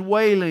daughters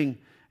wailing,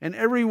 and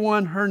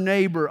everyone her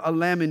neighbor a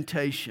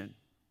lamentation.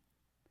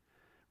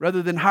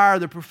 Rather than hire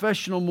the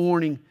professional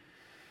mourning,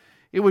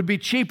 it would be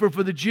cheaper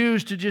for the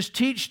Jews to just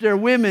teach their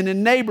women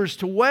and neighbors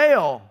to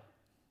wail.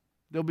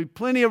 There'll be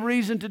plenty of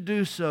reason to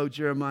do so,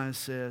 Jeremiah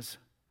says.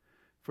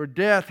 For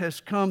death has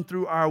come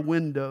through our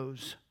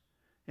windows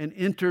and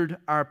entered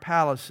our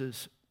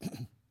palaces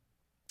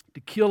to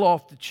kill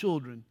off the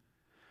children,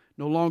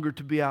 no longer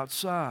to be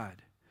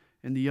outside,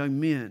 and the young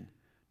men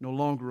no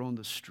longer on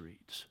the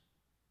streets.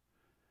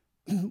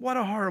 What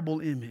a horrible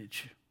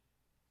image.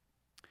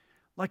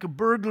 Like a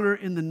burglar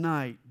in the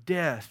night,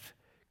 death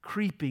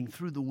creeping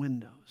through the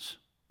windows.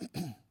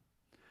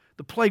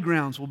 The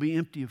playgrounds will be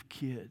empty of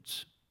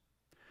kids.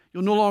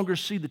 You'll no longer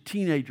see the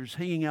teenagers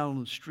hanging out on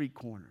the street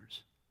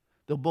corners.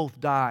 They'll both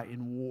die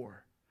in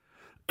war.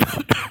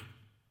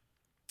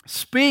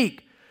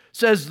 Speak,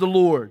 says the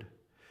Lord.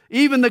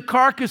 Even the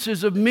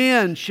carcasses of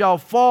men shall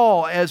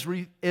fall as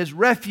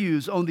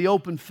refuse on the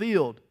open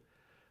field,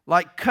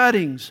 like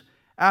cuttings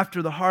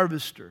after the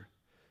harvester,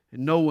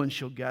 and no one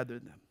shall gather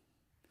them.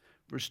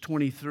 Verse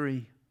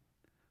 23,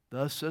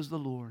 thus says the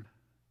Lord,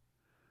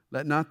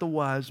 let not the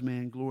wise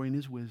man glory in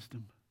his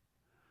wisdom,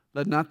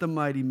 let not the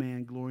mighty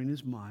man glory in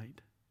his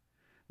might,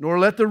 nor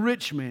let the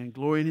rich man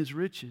glory in his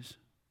riches.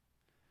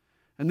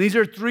 And these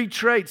are three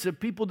traits that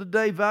people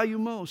today value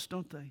most,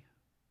 don't they?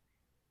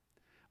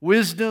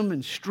 Wisdom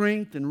and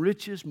strength and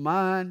riches,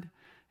 mind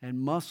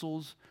and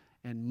muscles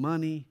and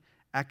money,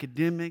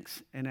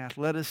 academics and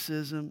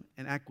athleticism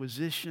and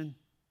acquisition.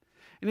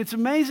 And it's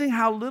amazing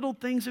how little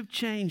things have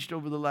changed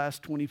over the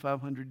last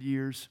 2,500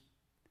 years.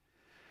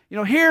 You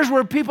know, here's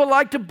where people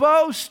like to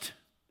boast.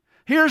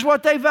 Here's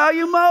what they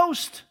value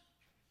most.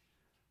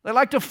 They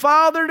like to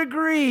file their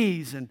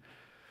degrees and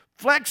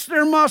flex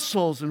their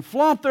muscles and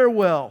flaunt their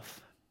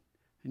wealth.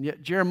 And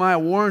yet Jeremiah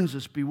warns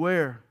us,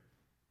 beware.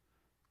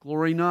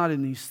 Glory not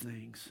in these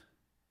things.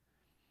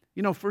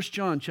 You know, 1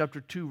 John chapter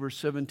 2, verse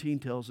 17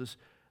 tells us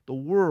the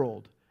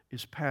world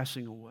is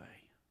passing away.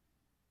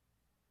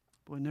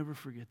 Boy, never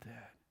forget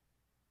that.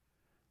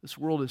 This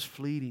world is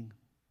fleeting.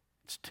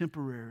 It's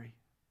temporary.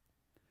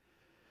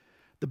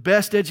 The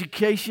best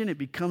education, it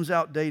becomes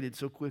outdated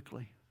so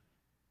quickly.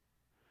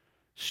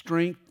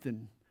 Strength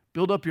and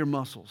build up your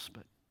muscles,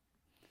 but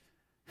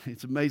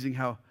it's amazing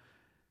how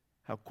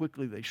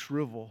quickly they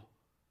shrivel.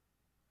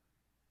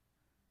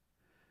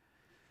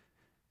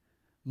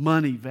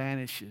 Money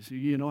vanishes.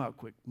 You know how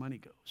quick money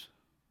goes.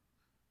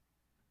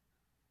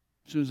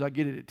 As soon as I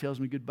get it, it tells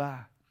me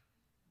goodbye.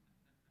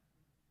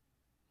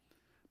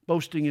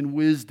 Boasting in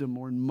wisdom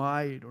or in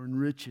might or in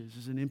riches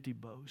is an empty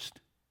boast.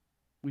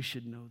 We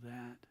should know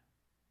that.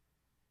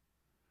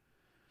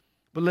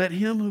 But let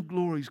him who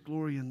glories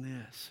glory in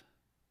this,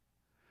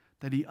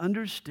 that he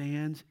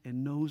understands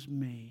and knows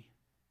me,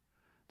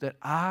 that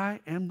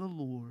I am the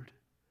Lord,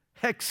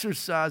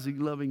 exercising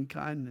loving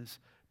kindness,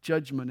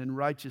 judgment, and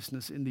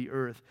righteousness in the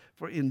earth.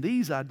 For in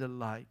these I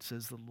delight,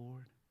 says the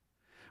Lord.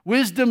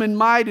 Wisdom and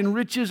might and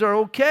riches are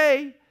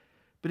okay,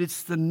 but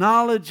it's the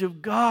knowledge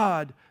of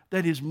God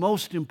that is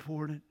most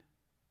important.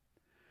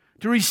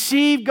 To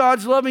receive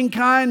God's loving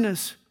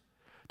kindness,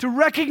 to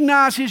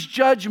recognize His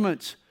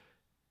judgments,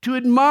 to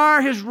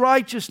admire His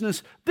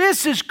righteousness,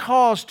 this is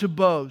cause to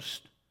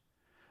boast.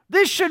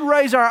 This should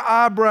raise our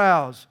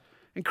eyebrows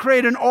and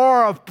create an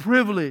aura of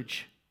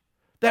privilege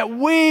that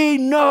we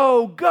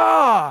know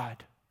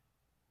God.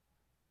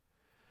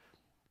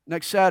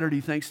 Next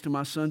Saturday, thanks to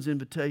my son's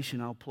invitation,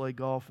 I'll play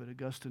golf at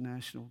Augusta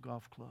National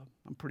Golf Club.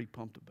 I'm pretty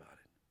pumped about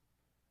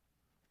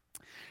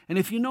it. And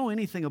if you know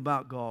anything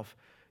about golf,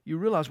 you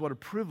realize what a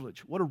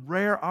privilege, what a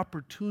rare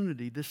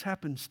opportunity this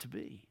happens to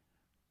be.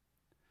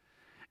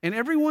 And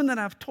everyone that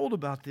I've told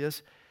about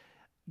this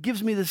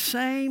gives me the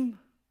same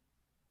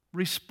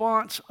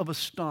response of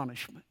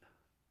astonishment.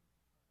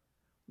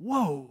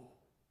 Whoa,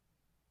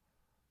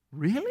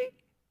 really?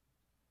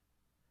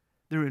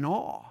 They're in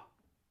awe.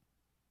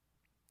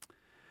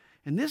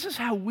 And this is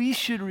how we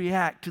should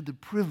react to the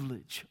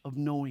privilege of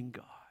knowing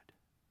God.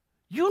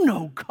 You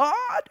know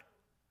God?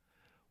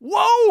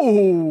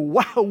 Wow,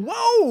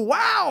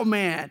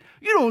 man.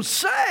 You don't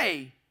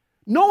say.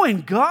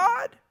 Knowing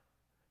God?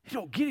 You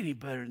don't get any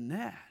better than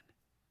that.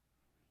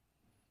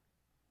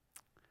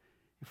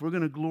 If we're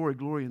going to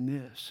glory in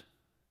this,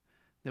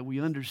 that we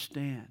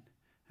understand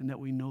and that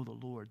we know the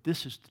Lord.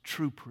 This is the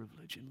true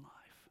privilege in life.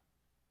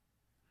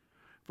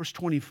 Verse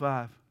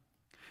 25.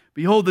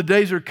 Behold, the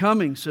days are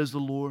coming, says the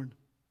Lord,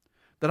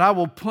 that I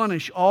will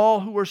punish all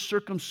who are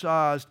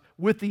circumcised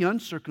with the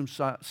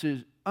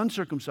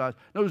uncircumcised.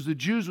 Notice the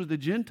Jews with the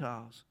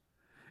Gentiles.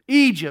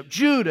 Egypt,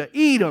 Judah,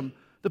 Edom,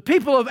 the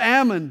people of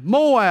Ammon,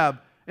 Moab,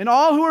 and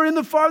all who are in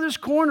the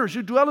farthest corners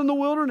who dwell in the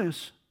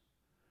wilderness.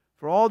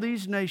 For all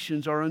these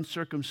nations are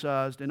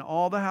uncircumcised, and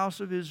all the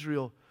house of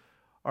Israel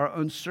are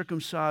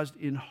uncircumcised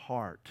in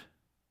heart.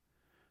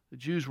 The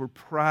Jews were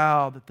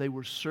proud that they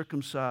were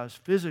circumcised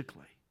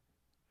physically.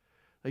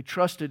 They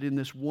trusted in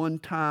this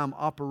one-time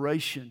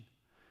operation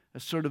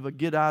as sort of a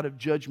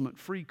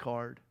get-out-of-judgment-free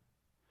card.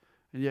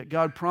 And yet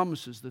God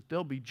promises that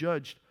they'll be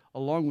judged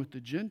along with the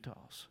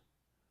Gentiles.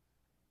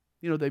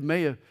 You know, they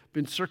may have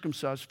been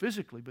circumcised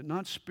physically, but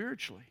not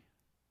spiritually.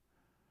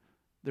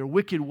 Their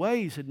wicked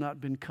ways had not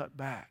been cut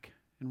back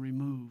and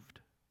removed.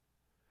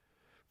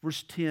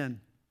 Verse 10.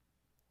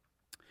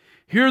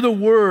 Hear the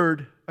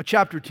word,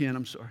 chapter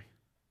 10,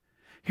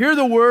 Hear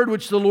the word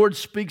which the Lord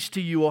speaks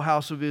to you, O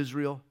house of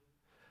Israel.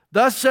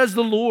 Thus says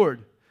the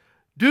Lord,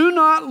 do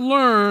not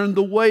learn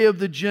the way of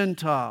the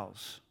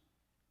Gentiles,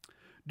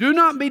 Do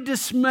not be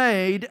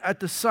dismayed at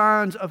the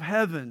signs of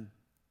heaven,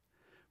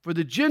 for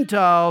the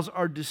Gentiles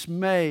are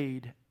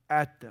dismayed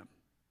at them.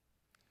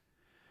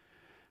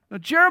 Now,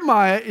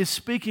 Jeremiah is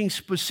speaking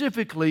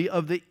specifically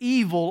of the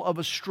evil of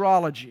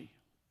astrology.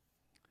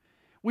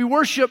 We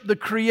worship the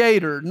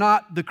Creator,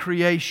 not the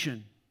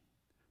creation.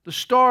 The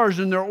stars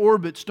and their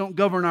orbits don't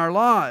govern our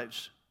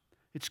lives.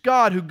 It's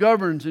God who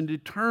governs and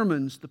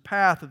determines the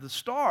path of the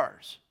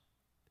stars.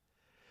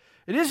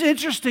 It is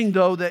interesting,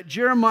 though, that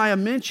Jeremiah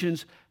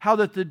mentions how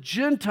that the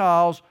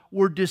Gentiles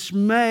were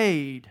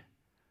dismayed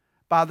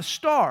by the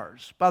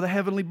stars, by the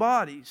heavenly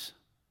bodies.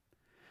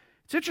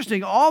 It's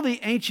interesting, all the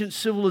ancient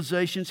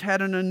civilizations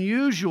had an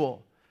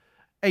unusual,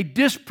 a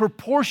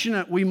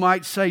disproportionate, we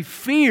might say,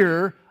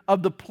 fear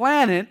of the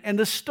planet and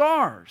the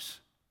stars.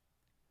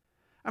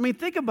 I mean,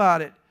 think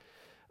about it.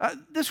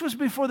 This was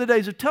before the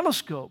days of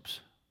telescopes.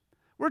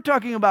 We're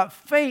talking about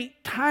faint,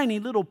 tiny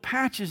little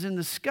patches in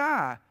the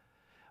sky.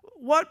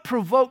 What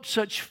provoked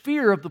such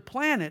fear of the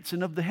planets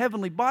and of the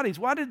heavenly bodies?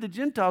 Why did the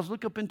Gentiles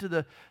look up into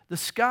the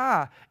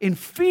sky in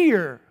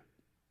fear?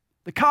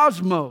 The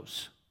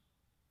cosmos.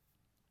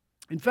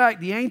 In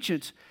fact, the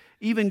ancients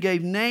even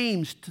gave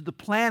names to the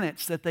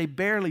planets that they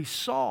barely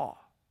saw.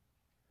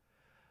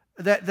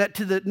 That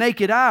to the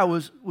naked eye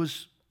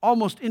was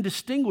almost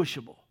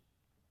indistinguishable.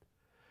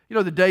 You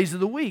know, the days of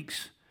the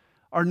weeks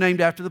are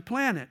named after the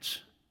planets.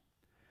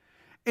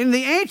 And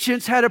the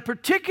ancients had a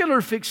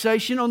particular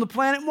fixation on the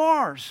planet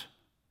Mars.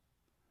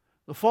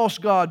 The false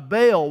god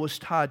Baal was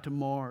tied to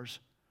Mars.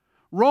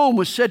 Rome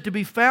was said to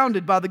be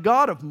founded by the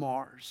god of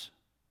Mars.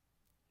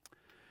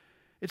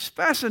 It's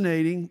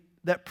fascinating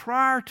that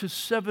prior to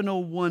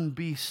 701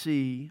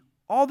 BC,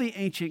 all the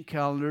ancient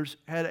calendars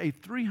had a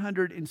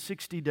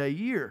 360-day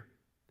year.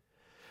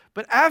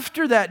 But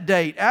after that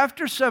date,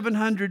 after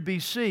 700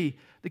 BC,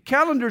 the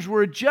calendars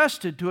were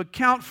adjusted to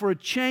account for a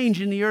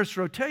change in the Earth's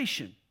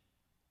rotation.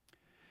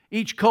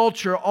 Each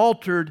culture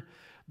altered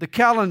the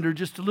calendar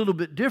just a little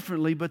bit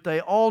differently, but they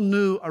all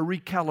knew a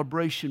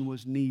recalibration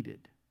was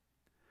needed.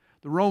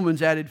 The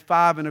Romans added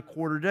 5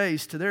 1/4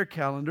 days to their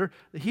calendar.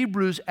 The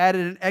Hebrews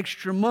added an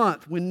extra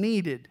month when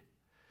needed.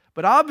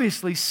 But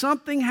obviously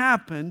something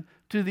happened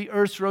to the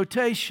Earth's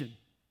rotation.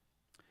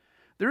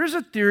 There is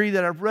a theory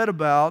that I've read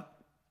about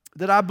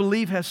that I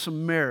believe has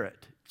some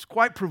merit. It's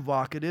quite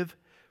provocative,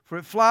 for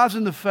it flies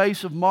in the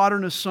face of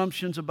modern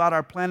assumptions about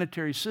our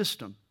planetary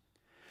system.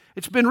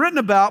 It's been written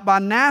about by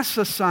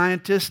NASA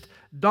scientist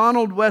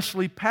Donald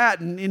Wesley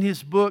Patton in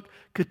his book,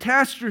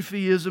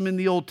 Catastrophism in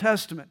the Old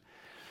Testament.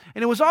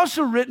 And it was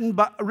also written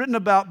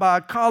about by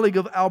a colleague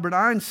of Albert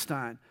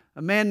Einstein,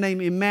 a man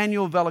named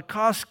Immanuel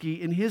Velikovsky,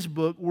 in his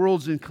book,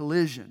 Worlds in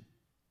Collision.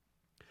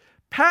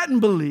 Patton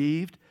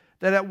believed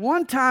that at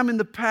one time in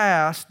the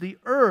past, the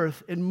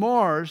Earth and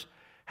Mars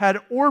had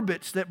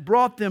orbits that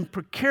brought them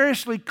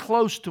precariously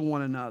close to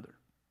one another.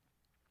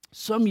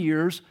 Some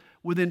years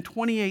within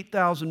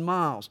 28,000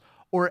 miles,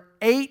 or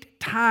 8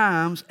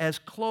 times as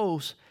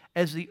close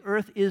as the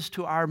Earth is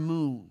to our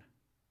moon.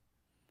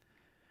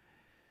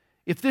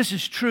 If this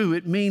is true,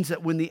 it means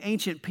that when the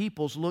ancient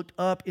peoples looked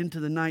up into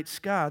the night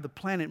sky, the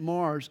planet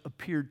Mars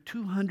appeared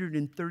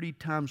 230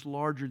 times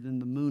larger than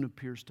the moon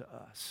appears to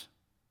us.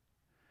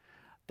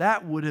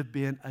 That would have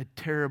been a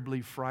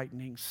terribly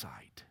frightening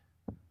sight.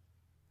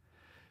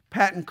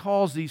 Patton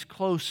calls these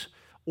close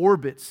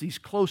orbits, these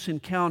close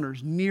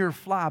encounters, near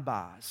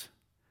flybys.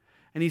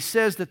 And he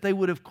says that they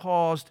would have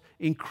caused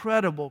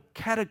incredible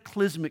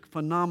cataclysmic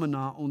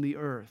phenomena on the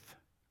earth.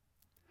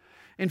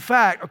 In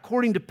fact,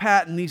 according to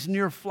Patton, these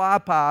near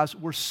flybys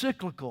were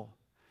cyclical,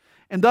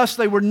 and thus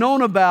they were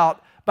known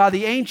about by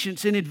the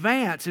ancients in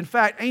advance. In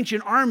fact,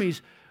 ancient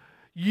armies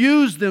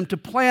used them to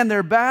plan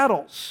their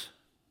battles.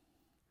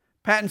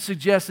 Patton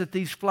suggests that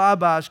these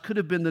flybys could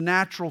have been the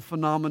natural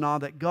phenomena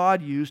that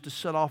God used to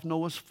set off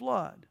Noah's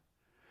flood,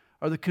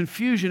 or the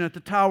confusion at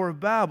the Tower of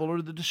Babel,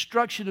 or the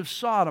destruction of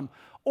Sodom,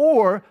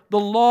 or the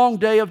long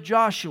day of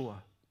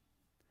Joshua.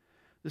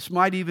 This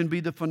might even be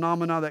the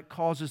phenomena that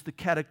causes the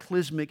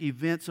cataclysmic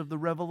events of the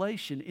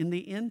Revelation in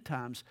the end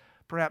times.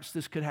 Perhaps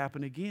this could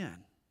happen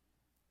again.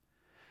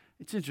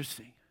 It's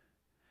interesting.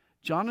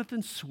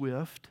 Jonathan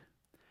Swift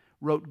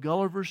wrote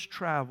Gulliver's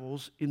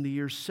Travels in the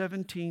year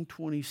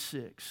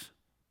 1726.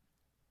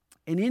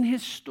 And in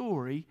his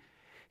story,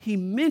 he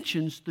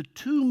mentions the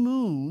 2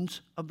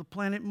 moons of the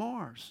planet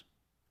Mars.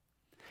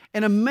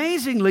 And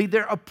amazingly,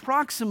 their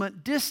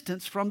approximate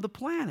distance from the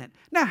planet.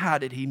 Now, how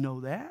did he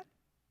know that?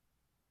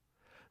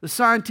 The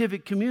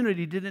scientific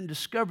community didn't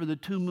discover the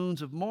 2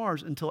 moons of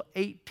Mars until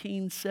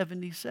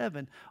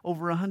 1877,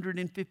 over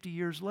 150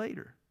 years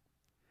later.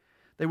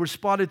 They were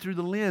spotted through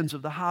the lens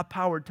of the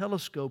high-powered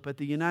telescope at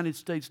the United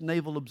States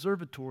Naval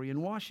Observatory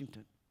in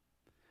Washington.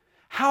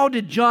 How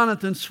did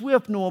Jonathan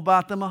Swift know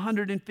about them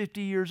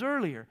 150 years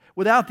earlier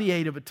without the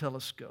aid of a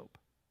telescope?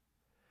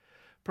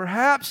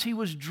 Perhaps he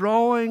was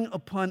drawing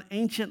upon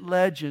ancient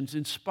legends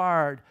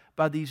inspired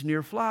by these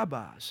near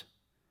flybys,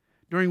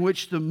 during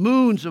which the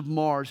moons of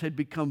Mars had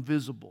become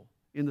visible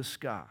in the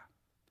sky.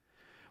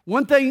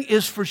 One thing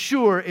is for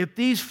sure, if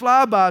these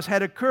flybys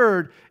had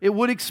occurred, it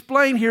would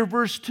explain here,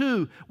 verse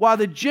 2, why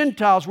the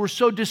Gentiles were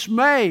so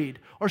dismayed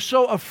or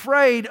so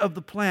afraid of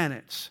the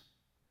planets.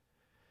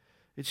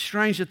 It's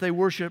strange that they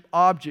worship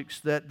objects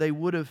that they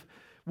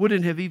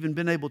wouldn't have even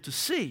been able to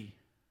see.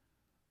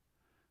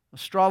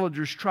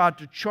 Astrologers tried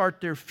to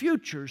chart their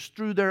futures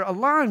through their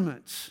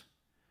alignments.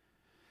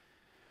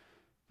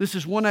 This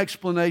is one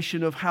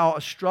explanation of how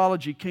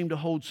astrology came to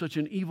hold such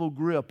an evil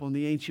grip on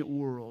the ancient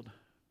world.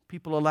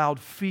 People allowed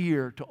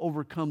fear to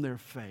overcome their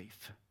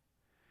faith.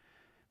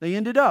 They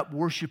ended up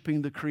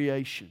worshiping the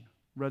creation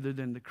rather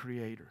than the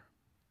Creator.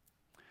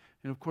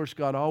 And of course,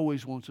 God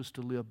always wants us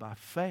to live by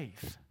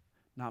faith,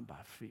 not by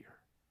fear.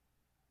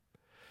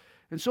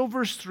 And so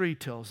verse 3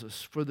 tells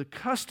us, "For the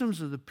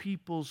customs of the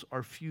peoples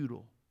are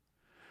futile.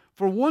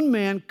 For one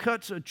man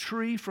cuts a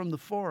tree from the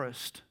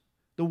forest,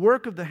 the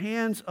work of the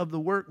hands of the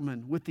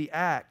workman with the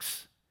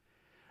axe.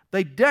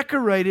 They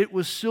decorate it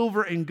with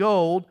silver and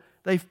gold.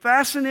 They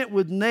fasten it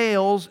with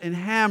nails and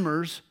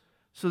hammers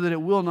so that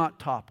it will not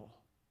topple."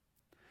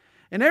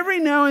 And every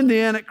now and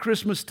then at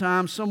Christmas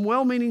time, some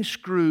well-meaning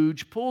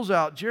Scrooge pulls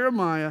out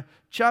Jeremiah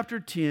chapter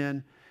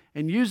 10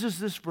 and uses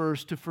this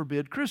verse to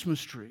forbid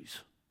Christmas trees.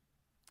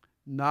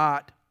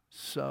 Not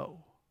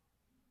so.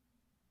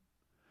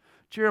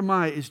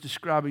 Jeremiah is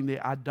describing the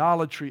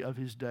idolatry of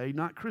his day,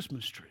 not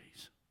Christmas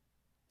trees.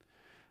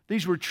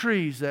 These were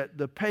trees that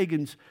the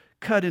pagans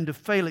cut into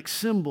phallic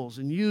symbols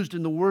and used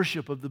in the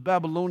worship of the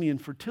Babylonian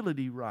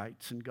fertility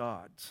rites and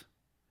gods.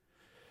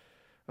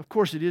 Of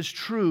course, it is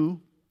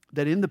true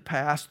that in the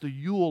past, the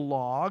Yule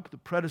log, the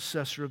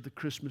predecessor of the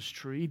Christmas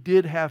tree,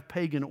 did have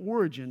pagan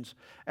origins,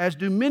 as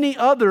do many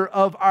other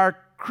of our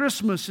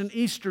Christmas and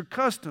Easter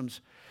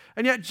customs.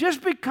 And yet,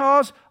 just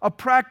because a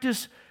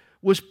practice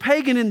was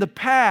pagan in the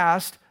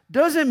past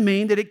doesn't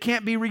mean that it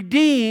can't be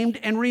redeemed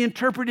and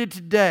reinterpreted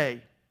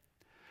today.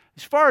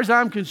 As far as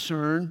I'm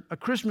concerned, a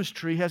Christmas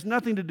tree has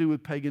nothing to do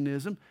with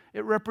paganism.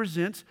 It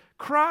represents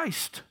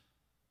Christ.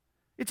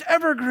 It's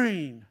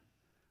evergreen,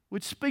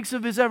 which speaks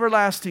of His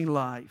everlasting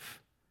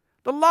life.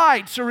 The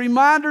lights are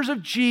reminders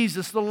of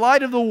Jesus, the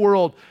light of the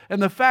world,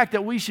 and the fact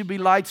that we should be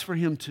lights for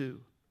Him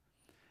too.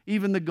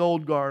 Even the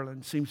gold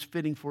garland seems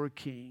fitting for a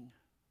king.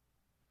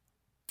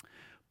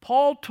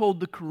 Paul told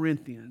the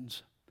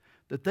Corinthians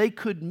that they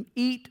could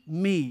eat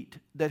meat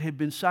that had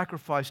been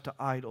sacrificed to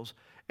idols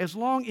as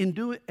long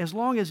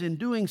as in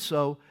doing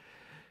so,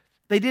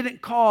 they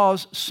didn't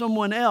cause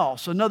someone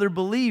else, another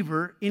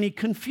believer, any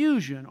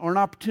confusion or an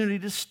opportunity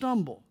to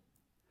stumble.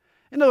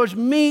 In other words,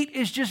 meat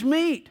is just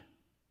meat.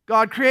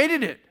 God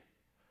created it.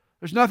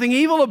 There's nothing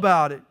evil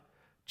about it.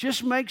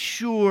 Just make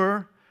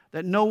sure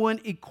that no one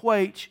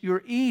equates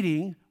your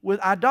eating with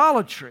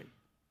idolatry.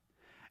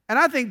 And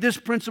I think this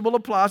principle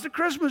applies to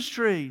Christmas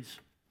trees.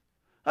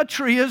 A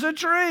tree is a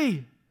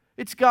tree.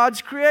 It's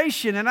God's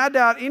creation. And I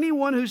doubt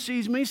anyone who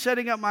sees me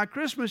setting up my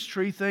Christmas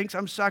tree thinks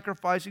I'm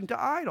sacrificing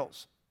to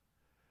idols.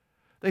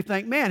 They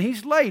think, man,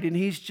 he's late and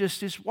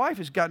his wife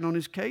has gotten on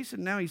his case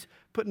and now he's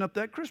putting up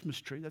that Christmas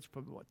tree. That's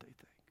probably what they think.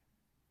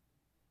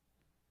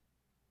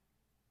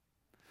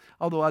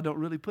 Although I don't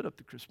really put up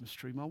the Christmas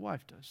tree, my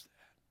wife does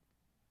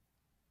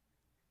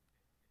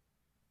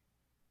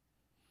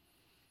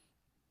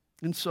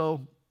that. And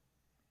so,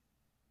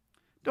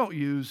 don't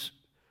use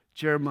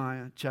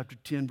Jeremiah chapter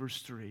 10,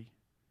 verse 3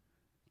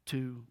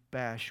 to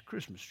bash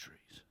Christmas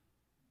trees.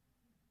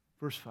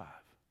 Verse 5.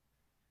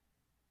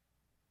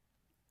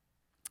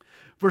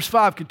 Verse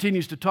 5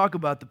 continues to talk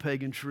about the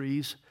pagan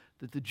trees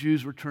that the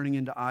Jews were turning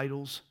into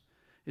idols.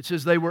 It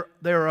says they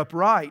are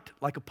upright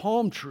like a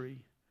palm tree,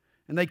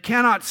 and they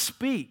cannot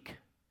speak.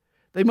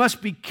 They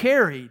must be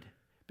carried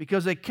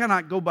because they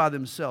cannot go by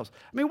themselves.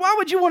 I mean, why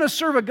would you want to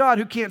serve a God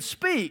who can't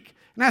speak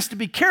and has to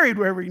be carried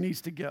wherever he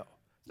needs to go?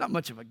 Not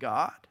much of a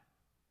God.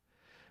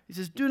 He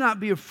says, do not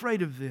be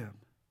afraid of them,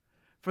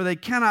 for they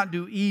cannot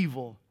do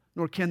evil,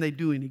 nor can they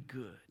do any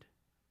good.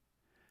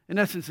 In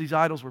essence, these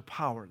idols were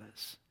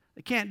powerless.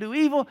 They can't do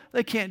evil,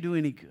 they can't do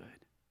any good.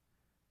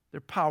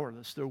 They're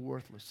powerless, they're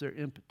worthless, they're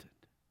impotent.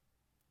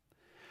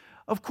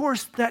 Of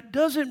course, that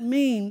doesn't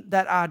mean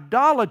that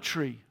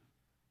idolatry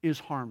is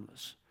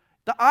harmless.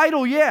 The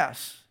idol,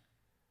 yes,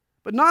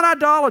 but not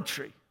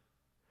idolatry.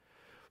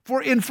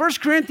 For in 1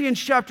 Corinthians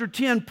chapter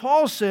 10,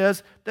 Paul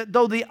says that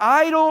though the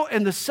idol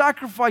and the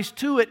sacrifice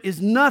to it is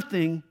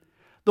nothing,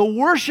 the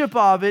worship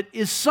of it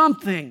is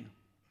something.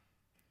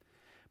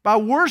 By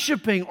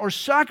worshiping or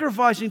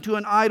sacrificing to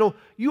an idol,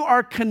 you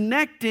are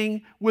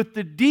connecting with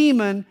the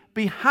demon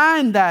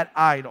behind that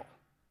idol.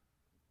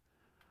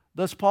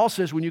 Thus, Paul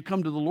says when you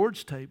come to the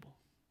Lord's table,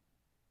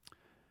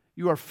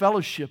 you are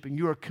fellowshipping,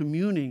 you are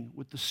communing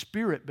with the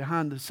Spirit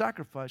behind the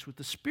sacrifice, with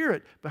the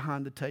Spirit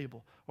behind the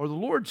table, or the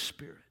Lord's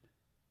Spirit.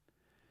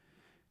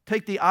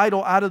 Take the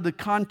idol out of the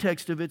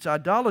context of its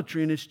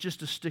idolatry and it's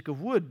just a stick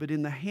of wood, but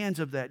in the hands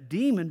of that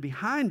demon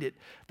behind it,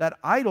 that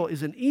idol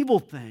is an evil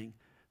thing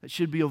that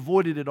should be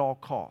avoided at all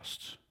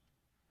costs.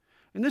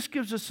 And this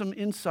gives us some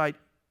insight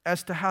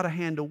as to how to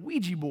handle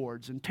Ouija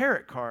boards and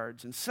tarot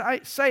cards and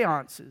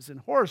seances and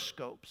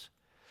horoscopes.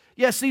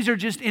 Yes, these are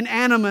just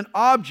inanimate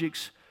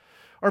objects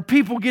or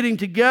people getting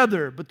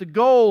together, but the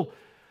goal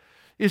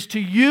is to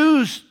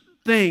use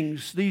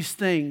these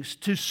things,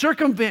 to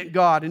circumvent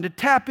God and to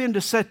tap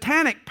into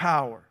satanic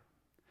power.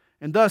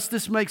 And thus,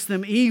 this makes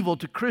them evil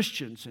to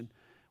Christians, and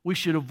we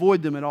should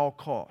avoid them at all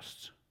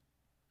costs.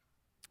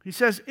 He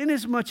says,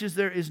 inasmuch as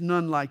there is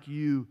none like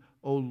you,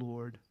 O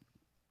Lord,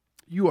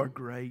 you are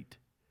great,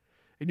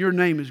 and your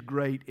name is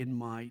great in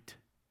might.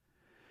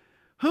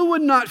 Who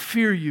would not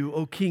fear you,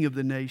 O King of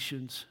the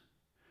nations?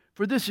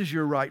 For this is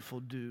your rightful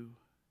due.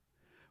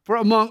 For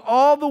among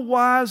all the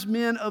wise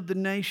men of the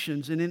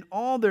nations and in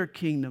all their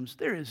kingdoms,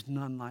 there is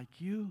none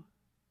like you.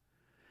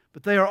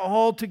 But they are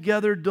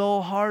altogether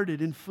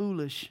dull-hearted and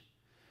foolish.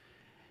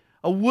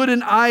 A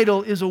wooden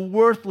idol is a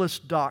worthless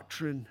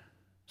doctrine.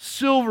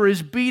 Silver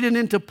is beaten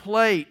into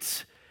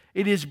plates.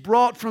 It is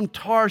brought from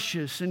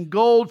Tarshish, and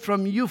gold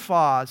from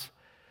Uphaz.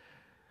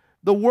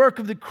 The work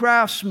of the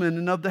craftsman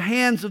and of the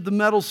hands of the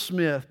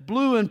metalsmith.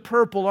 Blue and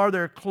purple are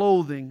their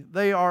clothing.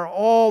 They are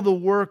all the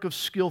work of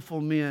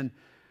skillful men.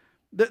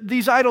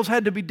 These idols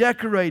had to be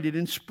decorated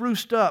and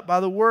spruced up by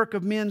the work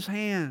of men's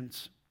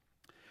hands.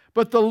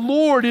 But the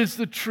Lord is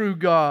the true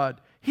God.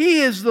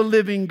 He is the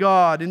living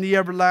God and the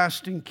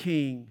everlasting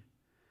King.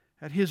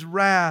 At His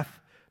wrath,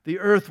 the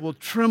earth will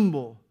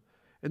tremble,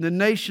 and the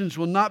nations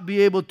will not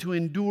be able to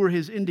endure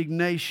His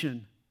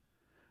indignation.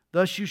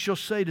 Thus you shall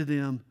say to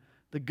them,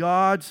 the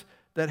gods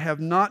that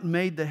have not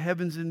made the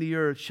heavens and the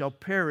earth shall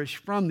perish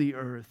from the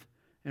earth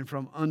and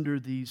from under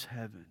these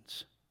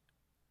heavens.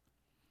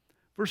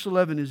 Verse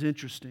 11 is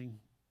interesting.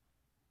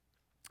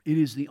 It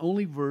is the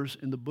only verse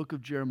in the book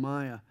of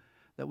Jeremiah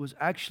that was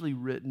actually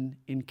written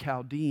in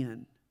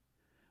Chaldean,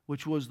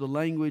 which was the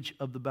language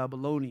of the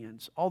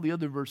Babylonians. All the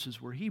other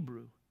verses were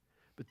Hebrew,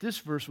 but this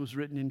verse was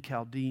written in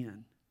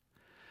Chaldean.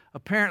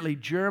 Apparently,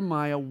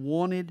 Jeremiah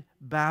wanted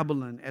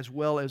Babylon, as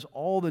well as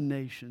all the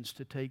nations,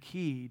 to take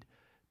heed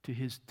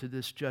to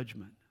this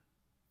judgment.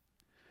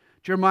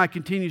 Jeremiah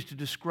continues to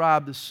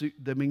describe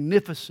the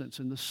magnificence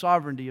and the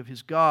sovereignty of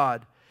his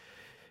God.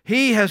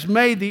 He has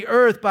made the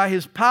earth by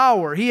His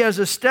power. He has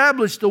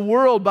established the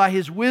world by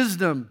His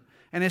wisdom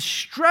and has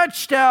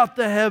stretched out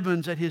the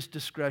heavens at His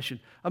discretion.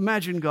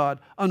 Imagine God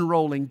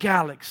unrolling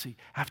galaxy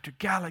after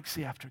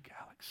galaxy after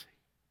galaxy.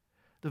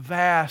 The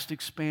vast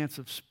expanse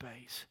of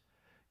space,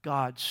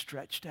 God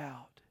stretched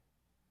out.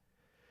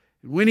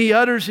 And when He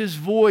utters His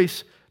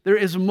voice, there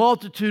is a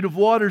multitude of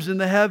waters in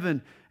the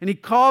heaven, and He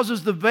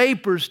causes the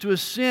vapors to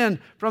ascend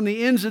from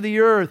the ends of the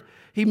earth.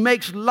 He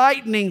makes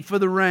lightning for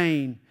the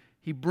rain.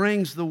 He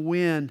brings the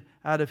wind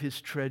out of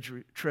His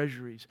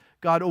treasuries.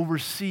 God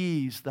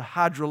oversees the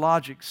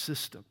hydrologic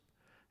system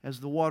as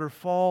the water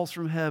falls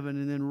from heaven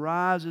and then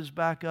rises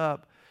back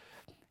up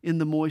in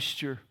the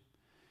moisture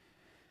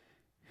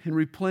and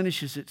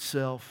replenishes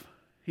itself.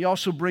 He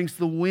also brings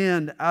the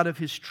wind out of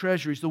His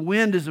treasuries. The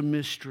wind is a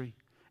mystery.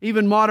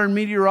 Even modern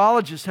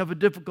meteorologists have a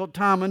difficult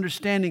time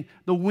understanding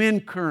the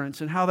wind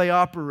currents and how they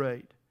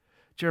operate.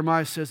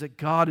 Jeremiah says that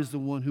God is the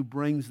one who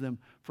brings them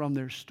from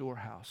their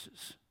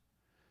storehouses.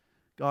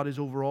 God is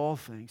over all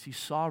things. He's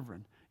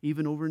sovereign,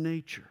 even over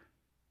nature.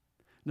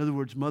 In other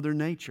words, Mother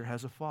Nature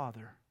has a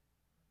father.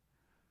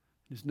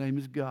 His name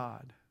is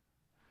God,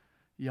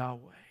 Yahweh.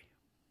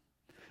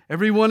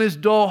 Everyone is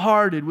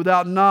dull-hearted,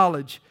 without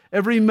knowledge.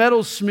 Every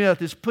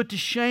metalsmith is put to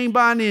shame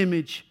by an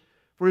image,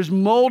 for his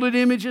molded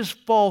image is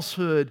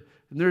falsehood,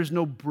 and there is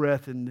no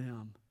breath in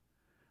them.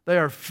 They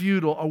are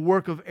futile, a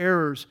work of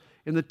errors.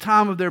 In the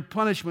time of their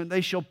punishment,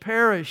 they shall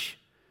perish.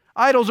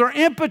 Idols are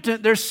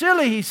impotent. They're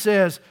silly, he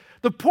says.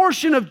 The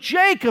portion of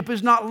Jacob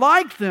is not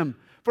like them,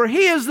 for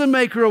he is the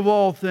maker of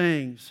all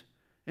things,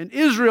 and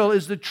Israel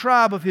is the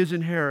tribe of his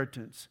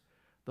inheritance.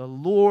 The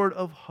Lord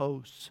of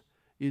hosts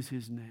is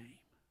His name.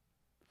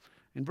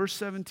 In verse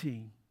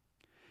 17,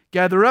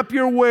 gather up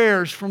your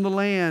wares from the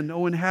land,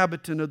 O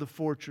inhabitant of the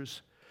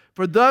fortress.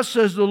 For thus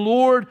says the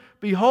Lord,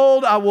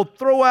 behold, I will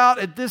throw out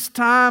at this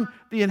time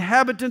the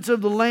inhabitants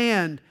of the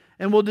land,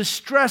 and will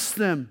distress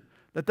them,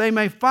 that they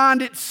may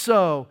find it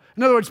so.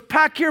 In other words,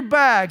 pack your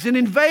bags. An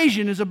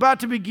invasion is about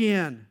to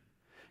begin.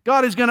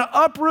 God is going to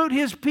uproot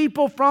His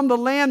people from the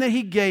land that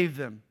He gave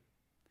them.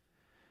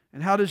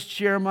 And how does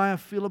Jeremiah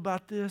feel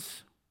about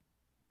this?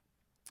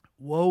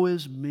 Woe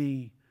is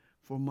me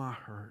for my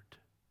hurt.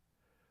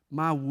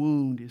 My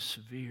wound is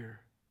severe.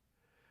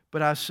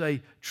 But I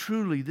say,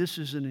 truly, this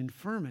is an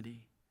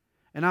infirmity,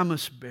 and I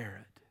must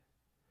bear it.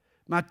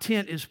 My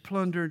tent is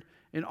plundered,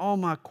 and all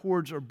my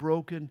cords are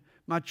broken.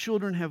 My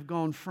children have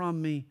gone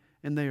from me,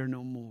 and they are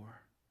no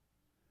more.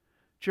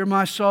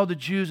 Jeremiah saw the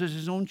Jews as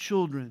his own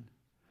children,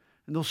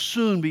 and they'll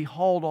soon be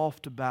hauled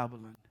off to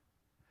Babylon.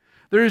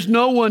 There is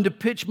no one to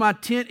pitch my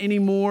tent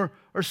anymore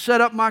or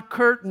set up my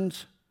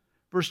curtains.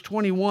 Verse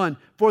 21,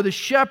 for the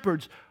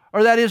shepherds,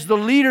 or that is the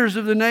leaders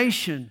of the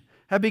nation,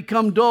 have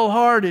become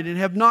dull-hearted and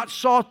have not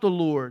sought the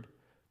Lord.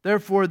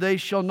 Therefore they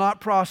shall not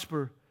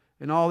prosper,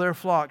 and all their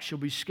flocks shall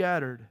be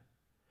scattered.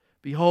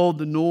 Behold,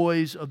 the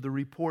noise of the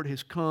report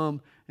has come,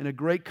 and a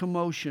great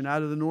commotion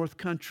out of the north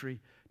country,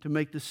 to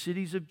make the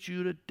cities of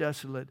Judah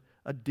desolate,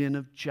 a den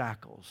of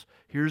jackals.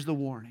 Here's the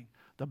warning.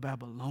 The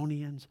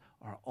Babylonians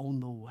are on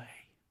the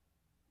way.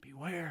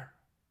 Beware.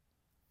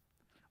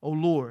 O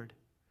Lord,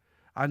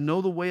 I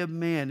know the way of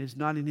man is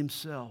not in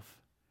himself.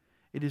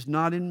 It is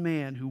not in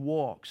man who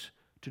walks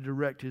to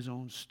direct his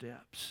own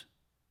steps.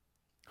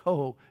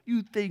 Oh,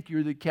 you think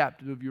you're the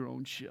captain of your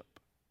own ship.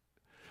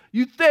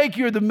 You think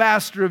you're the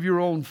master of your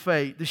own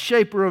fate, the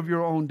shaper of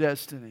your own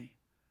destiny.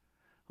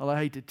 Well, I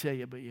hate to tell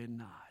you, but you're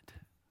not.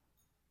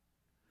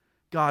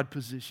 God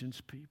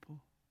positions people.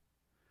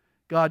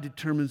 God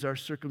determines our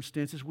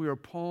circumstances. We are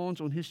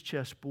pawns on His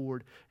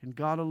chessboard, and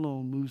God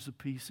alone moves the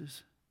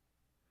pieces.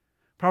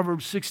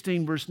 Proverbs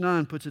 16, verse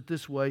 9 puts it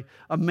this way: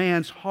 a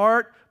man's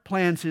heart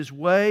plans his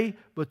way,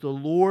 but the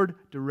Lord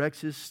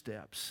directs his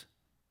steps.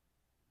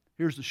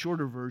 Here's the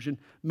shorter version.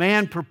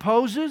 Man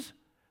proposes,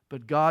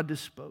 but God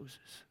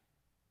disposes.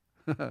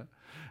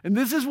 And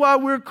this is why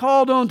we're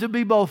called on to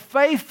be both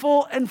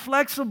faithful and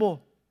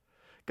flexible.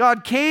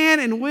 God can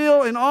and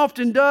will and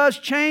often does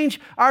change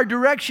our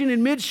direction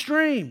in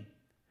midstream.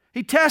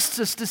 He tests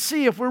us to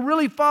see if we're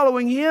really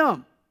following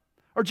Him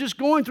or just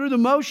going through the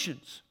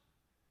motions.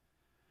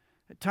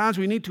 At times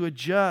we need to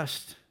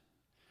adjust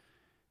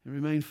and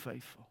remain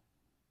faithful.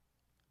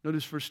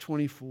 Notice verse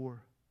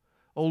 24.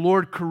 O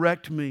Lord,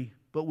 correct me,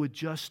 but with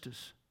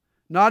justice,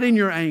 not in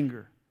your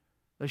anger,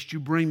 lest you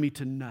bring me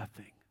to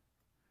nothing.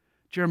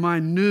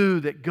 Jeremiah knew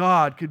that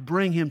God could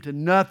bring him to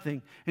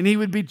nothing, and he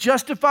would be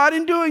justified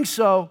in doing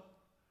so.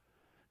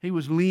 He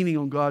was leaning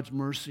on God's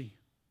mercy.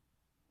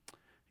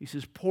 He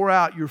says, pour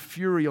out your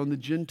fury on the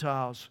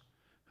Gentiles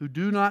who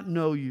do not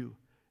know you,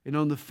 and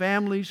on the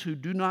families who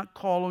do not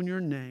call on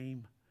your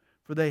name,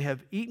 for they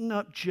have eaten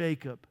up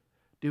Jacob,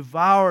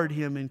 devoured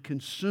him and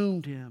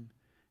consumed him,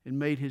 and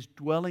made his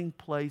dwelling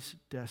place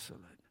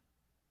desolate.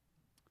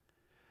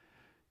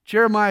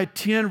 Jeremiah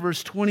 10,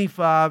 verse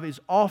 25 is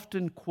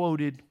often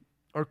quoted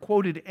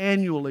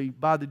annually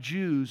by the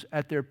Jews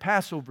at their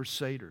Passover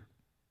Seder.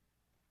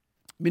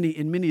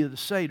 In many of the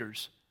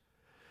Seders.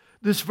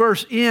 This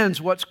verse ends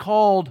what's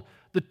called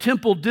the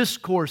Temple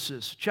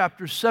Discourses,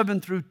 chapters 7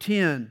 through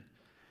 10.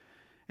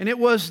 And it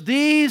was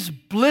these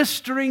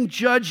blistering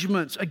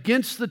judgments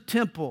against the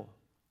temple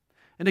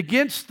and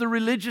against the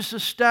religious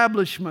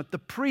establishment, the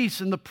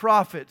priests and the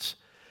prophets,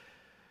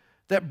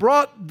 that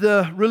brought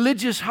the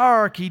religious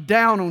hierarchy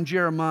down on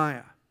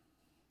Jeremiah.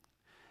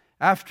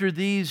 After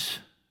these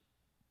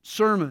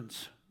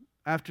sermons,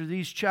 after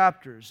these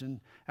chapters,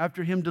 and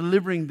after him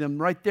delivering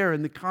them right there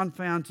in the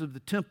confines of the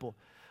temple,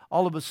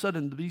 all of a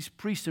sudden these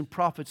priests and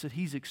prophets that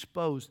he's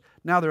exposed,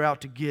 now they're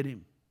out to get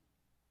him.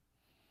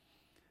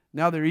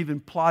 Now they're even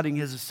plotting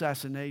his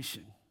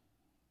assassination.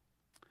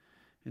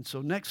 And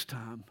so next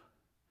time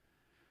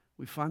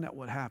we find out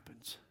what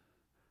happens.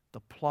 The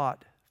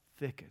plot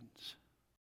thickens.